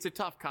sows, it's a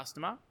tough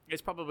customer.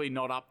 It's probably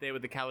not up there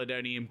with the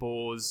Caledonian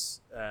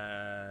boar's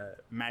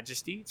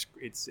majesty.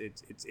 It's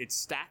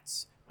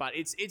stats, but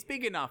it's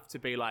big enough to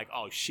be like,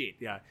 oh shit,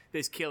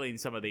 there's killing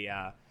some of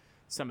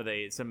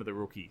the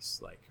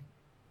rookies. Like,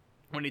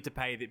 we need to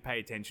pay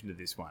attention to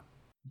this one.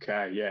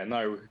 Okay, yeah,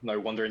 no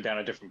wandering down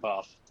a different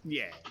path.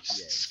 Yeah.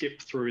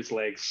 Skip through his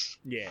legs.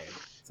 Yeah.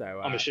 So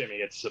I'm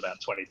assuming it's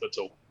about 20 foot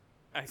tall.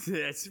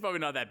 It's probably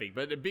not that big,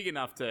 but big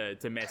enough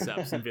to mess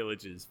up some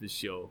villages for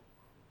sure.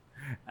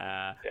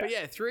 But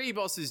yeah, 3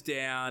 bosses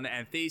down,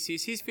 and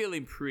Theseus, he's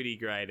feeling pretty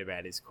great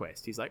about his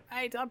quest. He's like,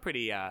 hey, I'm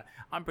pretty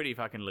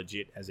fucking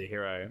legit as a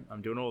hero.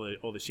 I'm doing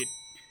all the shit.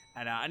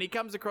 And he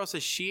comes across a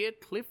sheer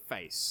cliff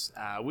face,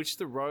 which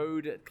the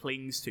road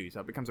clings to. So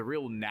it becomes a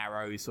real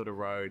narrow sort of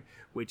road,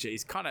 which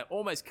is kind of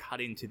almost cut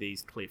into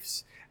these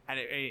cliffs.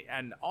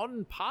 And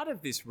on part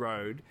of this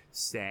road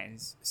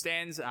stands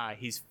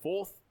his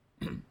fourth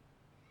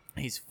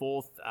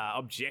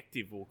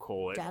objective, we'll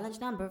call it. Challenge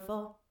number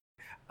 4.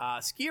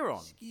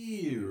 Skiron.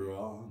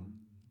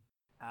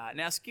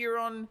 Now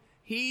Skiron,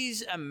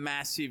 he's a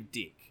massive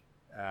dick.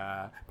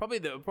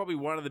 Probably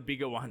one of the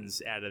bigger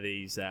ones out of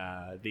these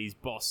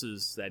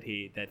bosses that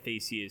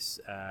Theseus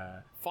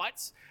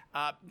fights,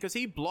 because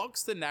he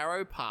blocks the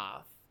narrow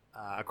path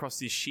across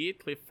this sheer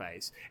cliff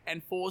face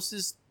and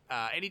forces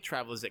any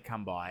travelers that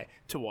come by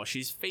to wash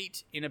his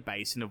feet in a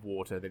basin of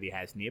water that he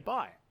has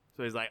nearby.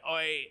 So he's like,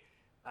 "Oi,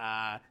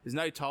 there's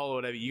no toll or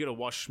whatever. You got to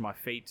wash my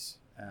feet,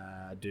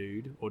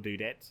 dude or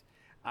dudette."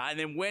 And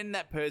then when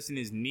that person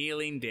is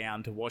kneeling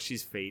down to wash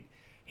his feet,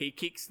 he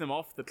kicks them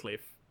off the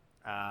cliff.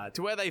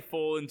 To where they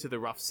fall into the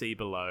rough sea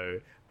below,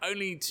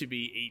 only to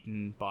be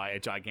eaten by a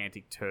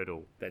gigantic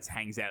turtle that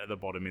hangs out at the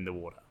bottom in the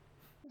water.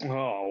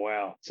 Oh,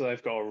 wow. So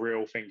they've got a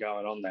real thing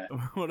going on there.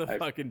 What a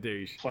fucking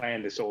douche.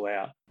 Planned this all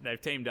out.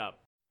 They've teamed up.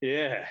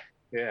 Yeah.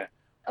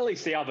 At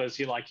least the others,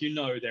 you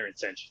know their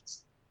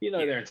intentions.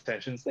 Their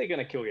intentions. They're going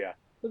to kill you.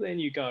 But then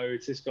you go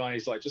to this guy and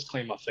he's like, just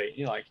clean my feet. And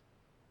you're like,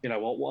 you know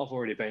what I've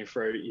already been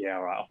through. Yeah,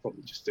 all right, I'll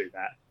probably just do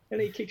that.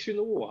 And he kicks you in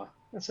the water.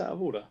 That's out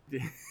of order.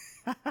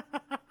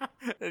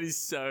 That is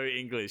so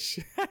English.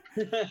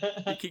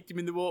 You kicked him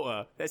in the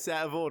water. That's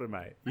out of order,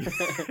 mate.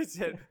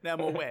 Now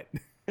I'm all wet.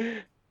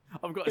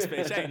 I've got a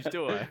spare change,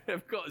 do I?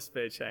 I've got a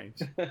spare change.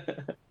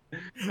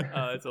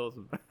 Oh, that's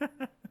awesome.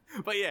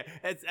 But yeah,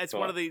 that's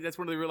one of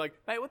the real like,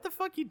 mate, what the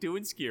fuck you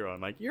doing,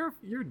 Skiron? Like, you're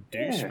a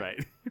douche,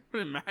 mate.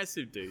 You're a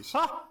massive douche.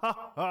 Ha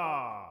ha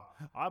ha!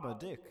 I'm a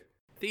dick.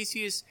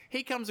 Theseus,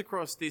 he comes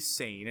across this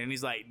scene and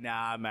he's like,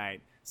 nah,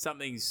 mate,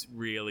 something's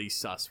really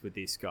sus with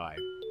this guy.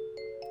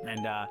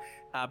 And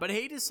but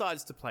he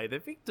decides to play the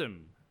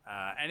victim,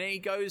 and he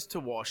goes to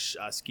wash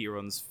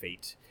Skiron's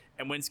feet.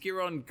 And when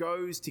Skiron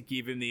goes to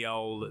give him the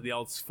old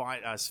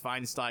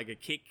Schweinsteiger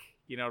kick,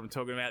 you know what I'm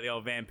talking about, the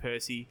old Van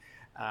Persie,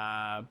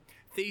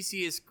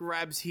 Theseus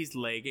grabs his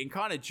leg and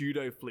kind of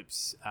judo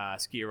flips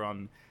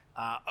Skiron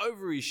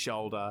over his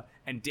shoulder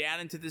and down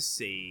into the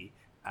sea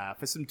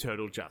for some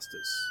turtle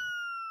justice.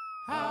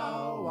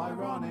 How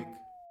ironic.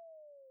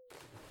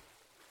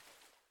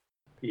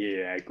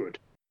 Yeah, good.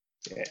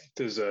 Yeah,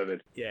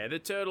 deserved. Yeah, the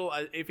turtle.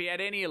 If he had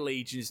any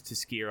allegiance to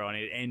Skiron,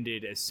 it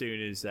ended as soon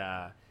as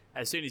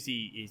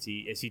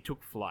he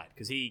took flight,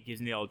 because he gives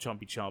him the old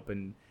chompy chomp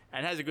and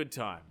has a good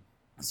time.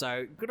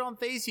 So good on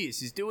Theseus.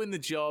 He's doing the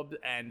job,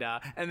 and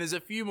there's a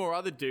few more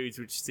other dudes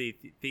which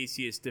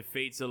Theseus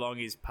defeats along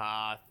his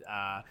path.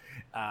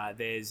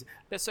 There's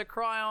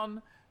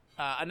Cryon,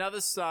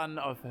 another son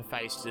of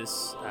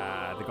Hephaestus,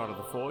 the god of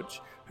the forge,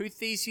 who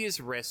Theseus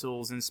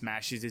wrestles and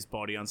smashes his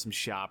body on some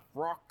sharp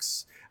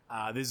rocks.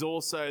 There's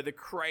also the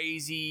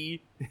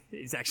crazy,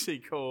 it's actually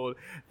called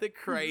the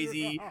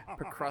crazy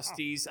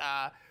Procrustes,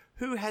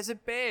 who has a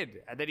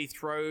bed that he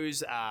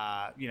throws,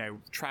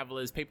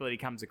 travelers, people that he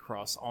comes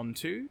across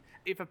onto.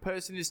 If a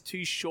person is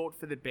too short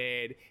for the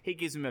bed, he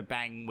gives them a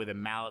bang with a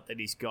mallet that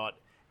he's got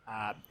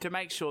to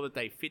make sure that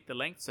they fit the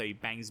length, so he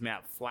bangs them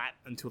out flat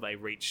until they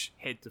reach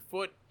head to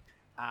foot.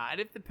 And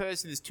if the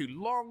person is too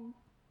long,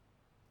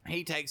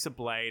 he takes a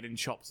blade and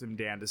chops them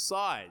down to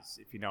size,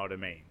 if you know what I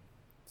mean.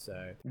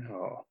 So,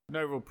 no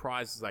real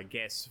prizes, I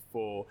guess,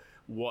 for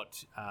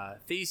what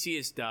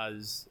Theseus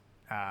does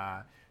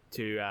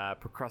to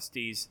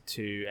Procrustes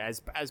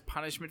as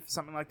punishment for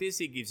something like this.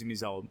 He gives him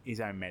his own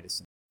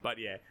medicine. But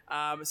yeah,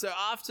 so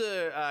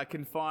after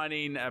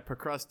confining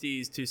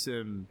Procrustes to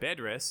some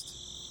bed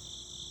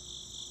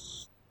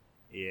rest,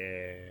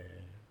 yeah,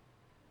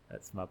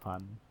 that's my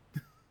pun.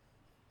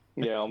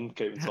 Yeah, I'm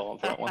keeping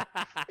silent for that one.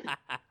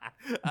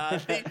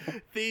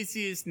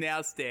 Theseus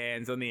now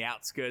stands on the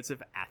outskirts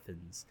of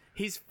Athens,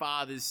 his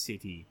father's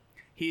city.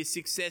 He has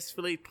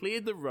successfully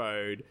cleared the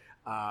road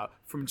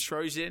from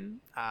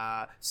Trojan,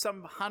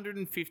 some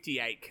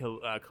 158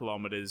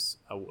 kilometers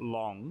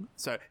long.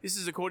 So this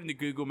is according to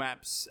Google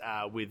Maps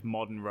with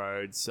modern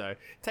roads. So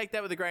take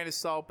that with a grain of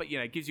salt, but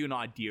it gives you an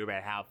idea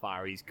about how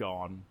far he's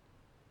gone.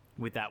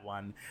 with that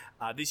one.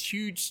 This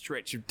huge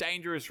stretch of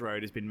dangerous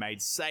road has been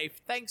made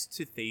safe thanks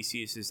to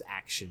Theseus's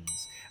actions.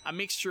 A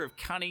mixture of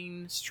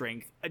cunning,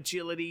 strength,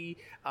 agility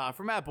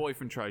from our boy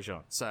from Trojan.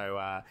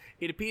 So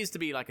it appears to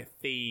be like a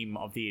theme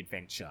of the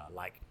adventure.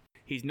 Like,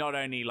 he's not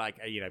only like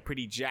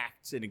pretty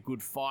jacked and a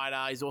good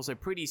fighter, he's also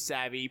pretty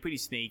savvy, pretty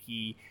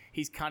sneaky.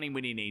 He's cunning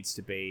when he needs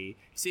to be.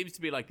 He seems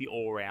to be like the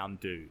all-round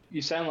dude.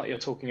 You sound like you're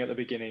talking at the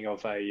beginning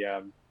of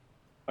a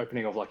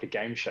opening of like a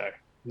game show.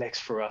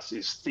 Next for us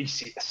is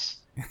Theseus.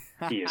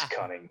 He is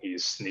cunning. He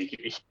is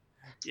sneaky.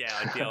 Yeah,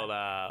 like the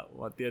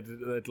old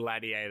the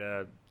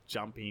gladiator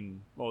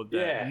jumping or the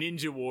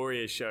Ninja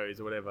Warrior shows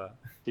or whatever.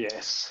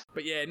 Yes.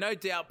 But yeah, no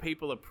doubt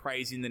people are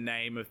praising the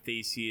name of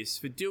Theseus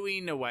for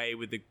doing away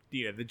with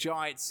the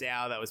giant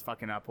sow that was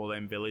fucking up all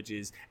them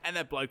villages, and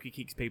that bloke who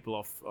kicks people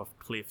off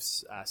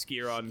cliffs,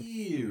 Skiron.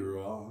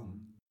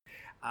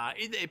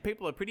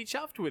 People are pretty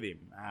chuffed with him.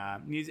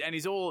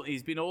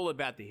 He's been all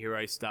about the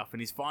hero stuff,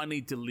 and he's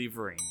finally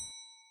delivering.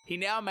 He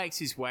now makes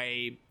his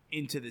way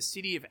into the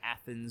city of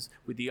Athens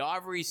with the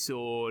ivory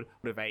sword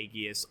of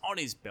Aegeus on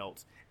his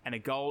belt and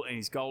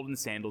his golden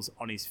sandals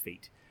on his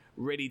feet,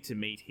 ready to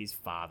meet his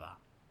father.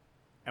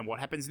 And what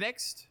happens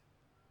next?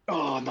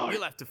 Oh, no.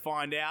 You'll have to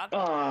find out.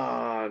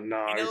 Oh,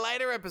 no. In a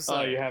later episode.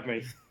 Oh, you have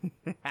me.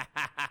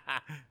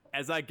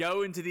 As I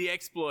go into the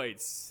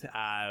exploits,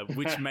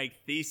 which make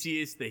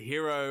Theseus the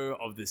hero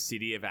of the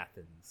city of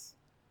Athens.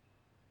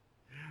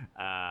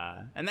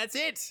 And that's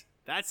it.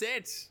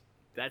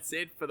 That's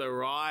it for the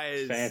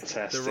rise.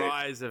 Fantastic. The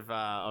rise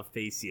of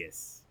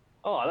Theseus.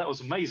 Oh, that was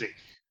amazing.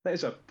 That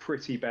is a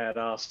pretty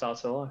badass start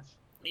to life.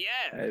 Yeah.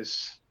 That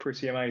is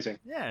pretty amazing.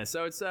 Yeah,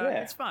 so it's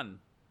fun.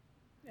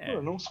 Yeah.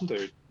 What an awesome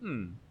dude.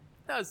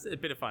 That was a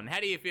bit of fun. How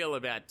do you feel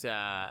about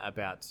I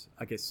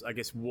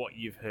guess what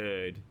you've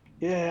heard?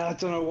 Yeah, I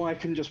don't know why I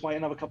couldn't just wait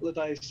another couple of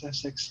days to have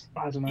sex.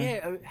 I don't know.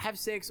 Yeah, have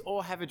sex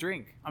or have a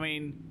drink. I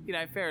mean,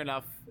 fair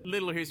enough.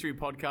 Little History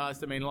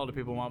podcast. I mean, a lot of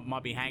people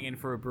might be hanging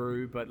for a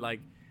brew, but like,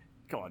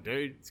 come on,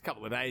 dude. It's a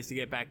couple of days to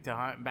get back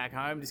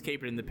home. Just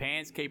keep it in the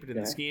pants, keep it in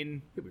the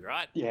skin. You'll be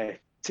right. Yeah,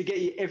 to get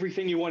you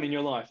everything you want in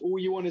your life. All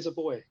you want is a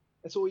boy.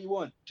 That's all you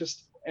want.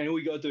 And all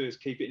you got to do is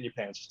keep it in your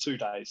pants for 2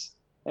 days.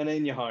 And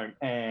then you're home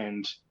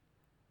and,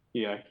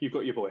 you've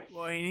got your boy.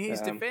 Well, in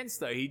his defense,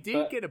 though, he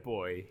did get a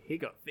boy. He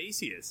got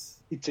Theseus.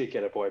 He did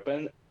get a boy, but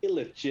an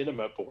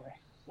illegitimate boy.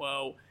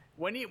 Well,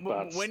 when you're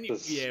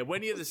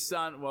the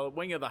son,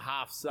 when you're the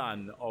half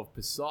son of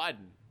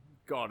Poseidon,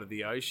 god of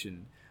the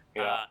ocean,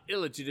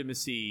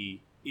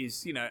 illegitimacy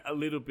is, a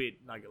little bit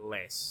like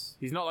less.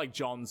 He's not like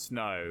Jon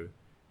Snow,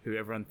 who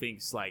everyone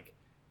thinks like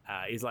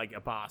is like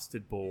a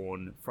bastard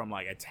born from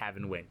like a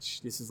tavern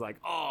wench. This is like,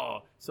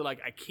 so like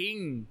a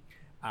king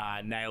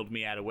nailed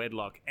me out of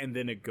wedlock and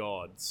then a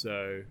god.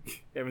 So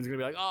everyone's gonna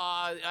be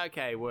like,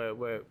 okay, we're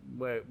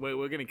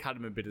gonna cut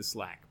him a bit of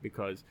slack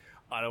because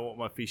I don't want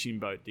my fishing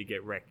boat to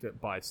get wrecked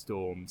by a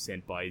storm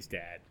sent by his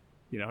dad.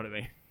 You know what I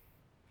mean?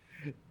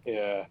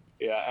 Yeah,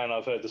 and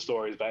I've heard the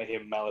stories about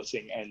him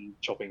malleting and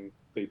chopping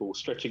people,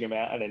 stretching him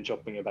out and then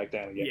chopping him back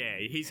down again. Yeah,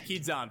 his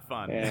kids aren't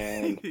fun.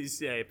 And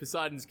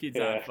Poseidon's kids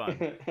aren't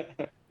fun.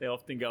 They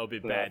often go a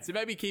bit bad. So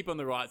maybe keep on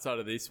the right side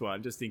of this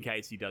one, just in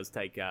case he does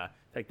take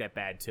that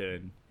bad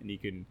turn, and you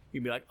can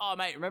be like, oh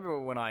mate, remember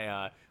when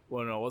I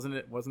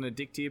wasn't a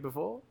dick to you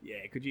before?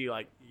 Yeah, could you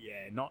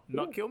not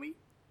kill me?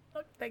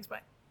 Oh, thanks, mate.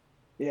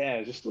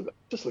 Yeah, just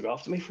look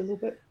after me for a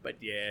little bit. But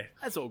yeah,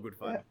 that's all good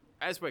fun. Yeah.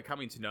 As we're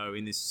coming to know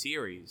in this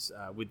series,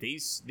 with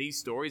these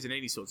stories and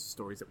any sorts of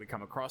stories that we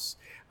come across,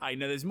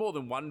 there's more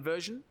than one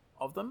version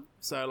of them.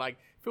 So,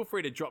 feel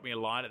free to drop me a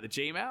line at the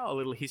Gmail, a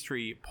little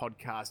history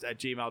podcast at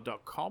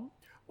gmail.com,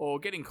 or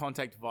get in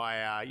contact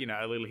via,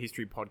 a little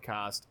history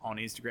podcast on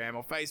Instagram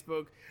or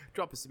Facebook.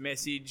 Drop us a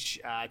message.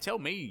 Tell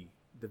me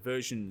the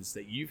versions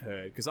that you've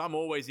heard, because I'm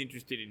always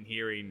interested in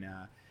hearing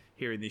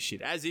this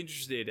shit. As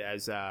interested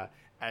as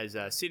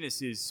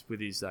Sinus is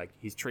with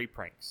his tree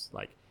pranks,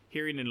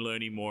 hearing and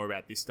learning more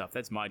about this stuff.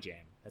 That's my jam.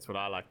 That's what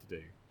I like to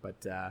do.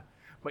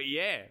 But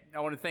yeah, I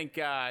want to thank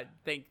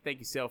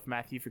yourself,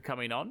 Matthew, for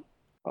coming on.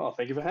 Oh,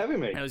 thank you for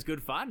having me. It was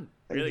good fun.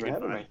 Thank you for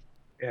having me.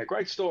 Yeah,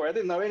 great story. I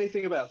didn't know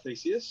anything about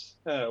Theseus,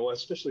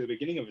 especially the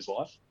beginning of his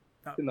life.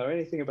 Didn't know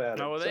anything about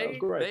it. Well, there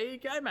you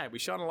go, mate. We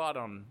shone a light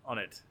on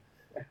it.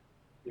 Yeah,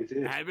 you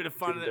did. Had a bit of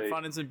fun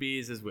and some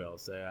beers as well.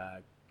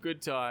 So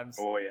good times.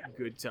 Oh yeah,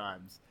 good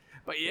times.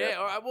 But yeah,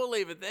 all right, we'll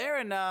leave it there,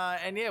 and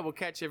yeah, we'll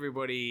catch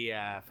everybody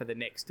for the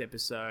next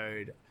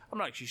episode. I'm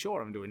not actually sure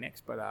what I'm doing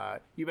next,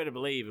 but you better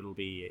believe it'll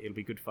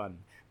be good fun.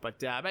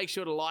 But make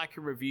sure to like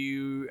and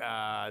review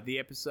the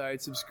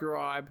episode,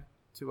 subscribe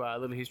to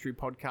Little History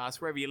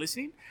Podcast wherever you're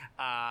listening,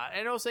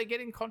 and also get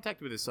in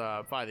contact with us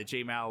via the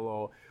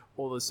Gmail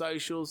or the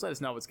socials. Let us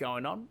know what's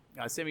going on.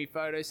 Send me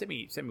photos, send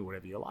me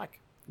whatever you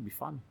like. It'll be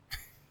fun.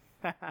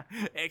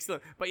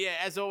 Excellent. But yeah,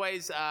 as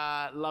always,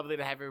 lovely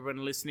to have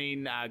everyone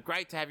listening.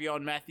 Great to have you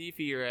on, Matthew,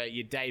 for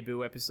your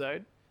debut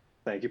episode.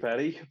 Thank you,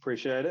 Paddy.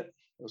 Appreciate it.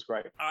 It was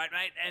great. All right,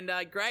 mate. And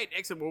great.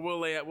 Excellent. Well,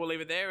 we'll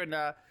leave it there, and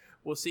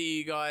we'll see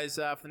you guys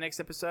for the next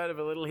episode of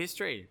A Little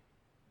History.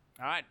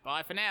 All right.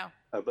 Bye for now.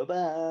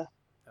 Bye-bye.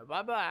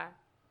 Bye-bye.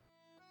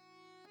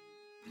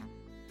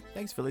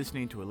 Thanks for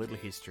listening to A Little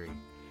History.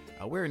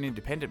 We're an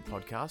independent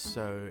podcast,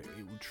 so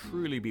it would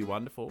truly be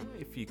wonderful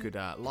if you could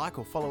like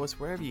or follow us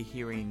wherever you're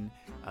hearing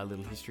A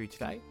Little History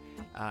today.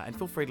 And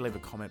feel free to leave a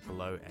comment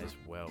below as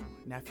well.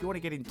 Now, if you want to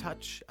get in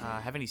touch,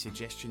 have any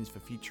suggestions for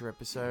future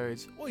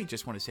episodes, or you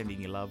just want to send in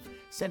your love,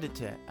 send it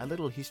to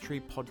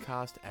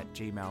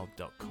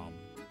alittlehistorypodcast@gmail.com.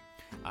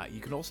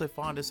 You can also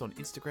find us on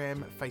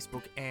Instagram,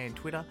 Facebook, and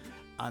Twitter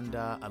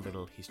under A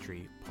Little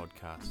History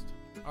Podcast.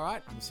 All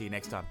right, we'll see you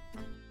next time.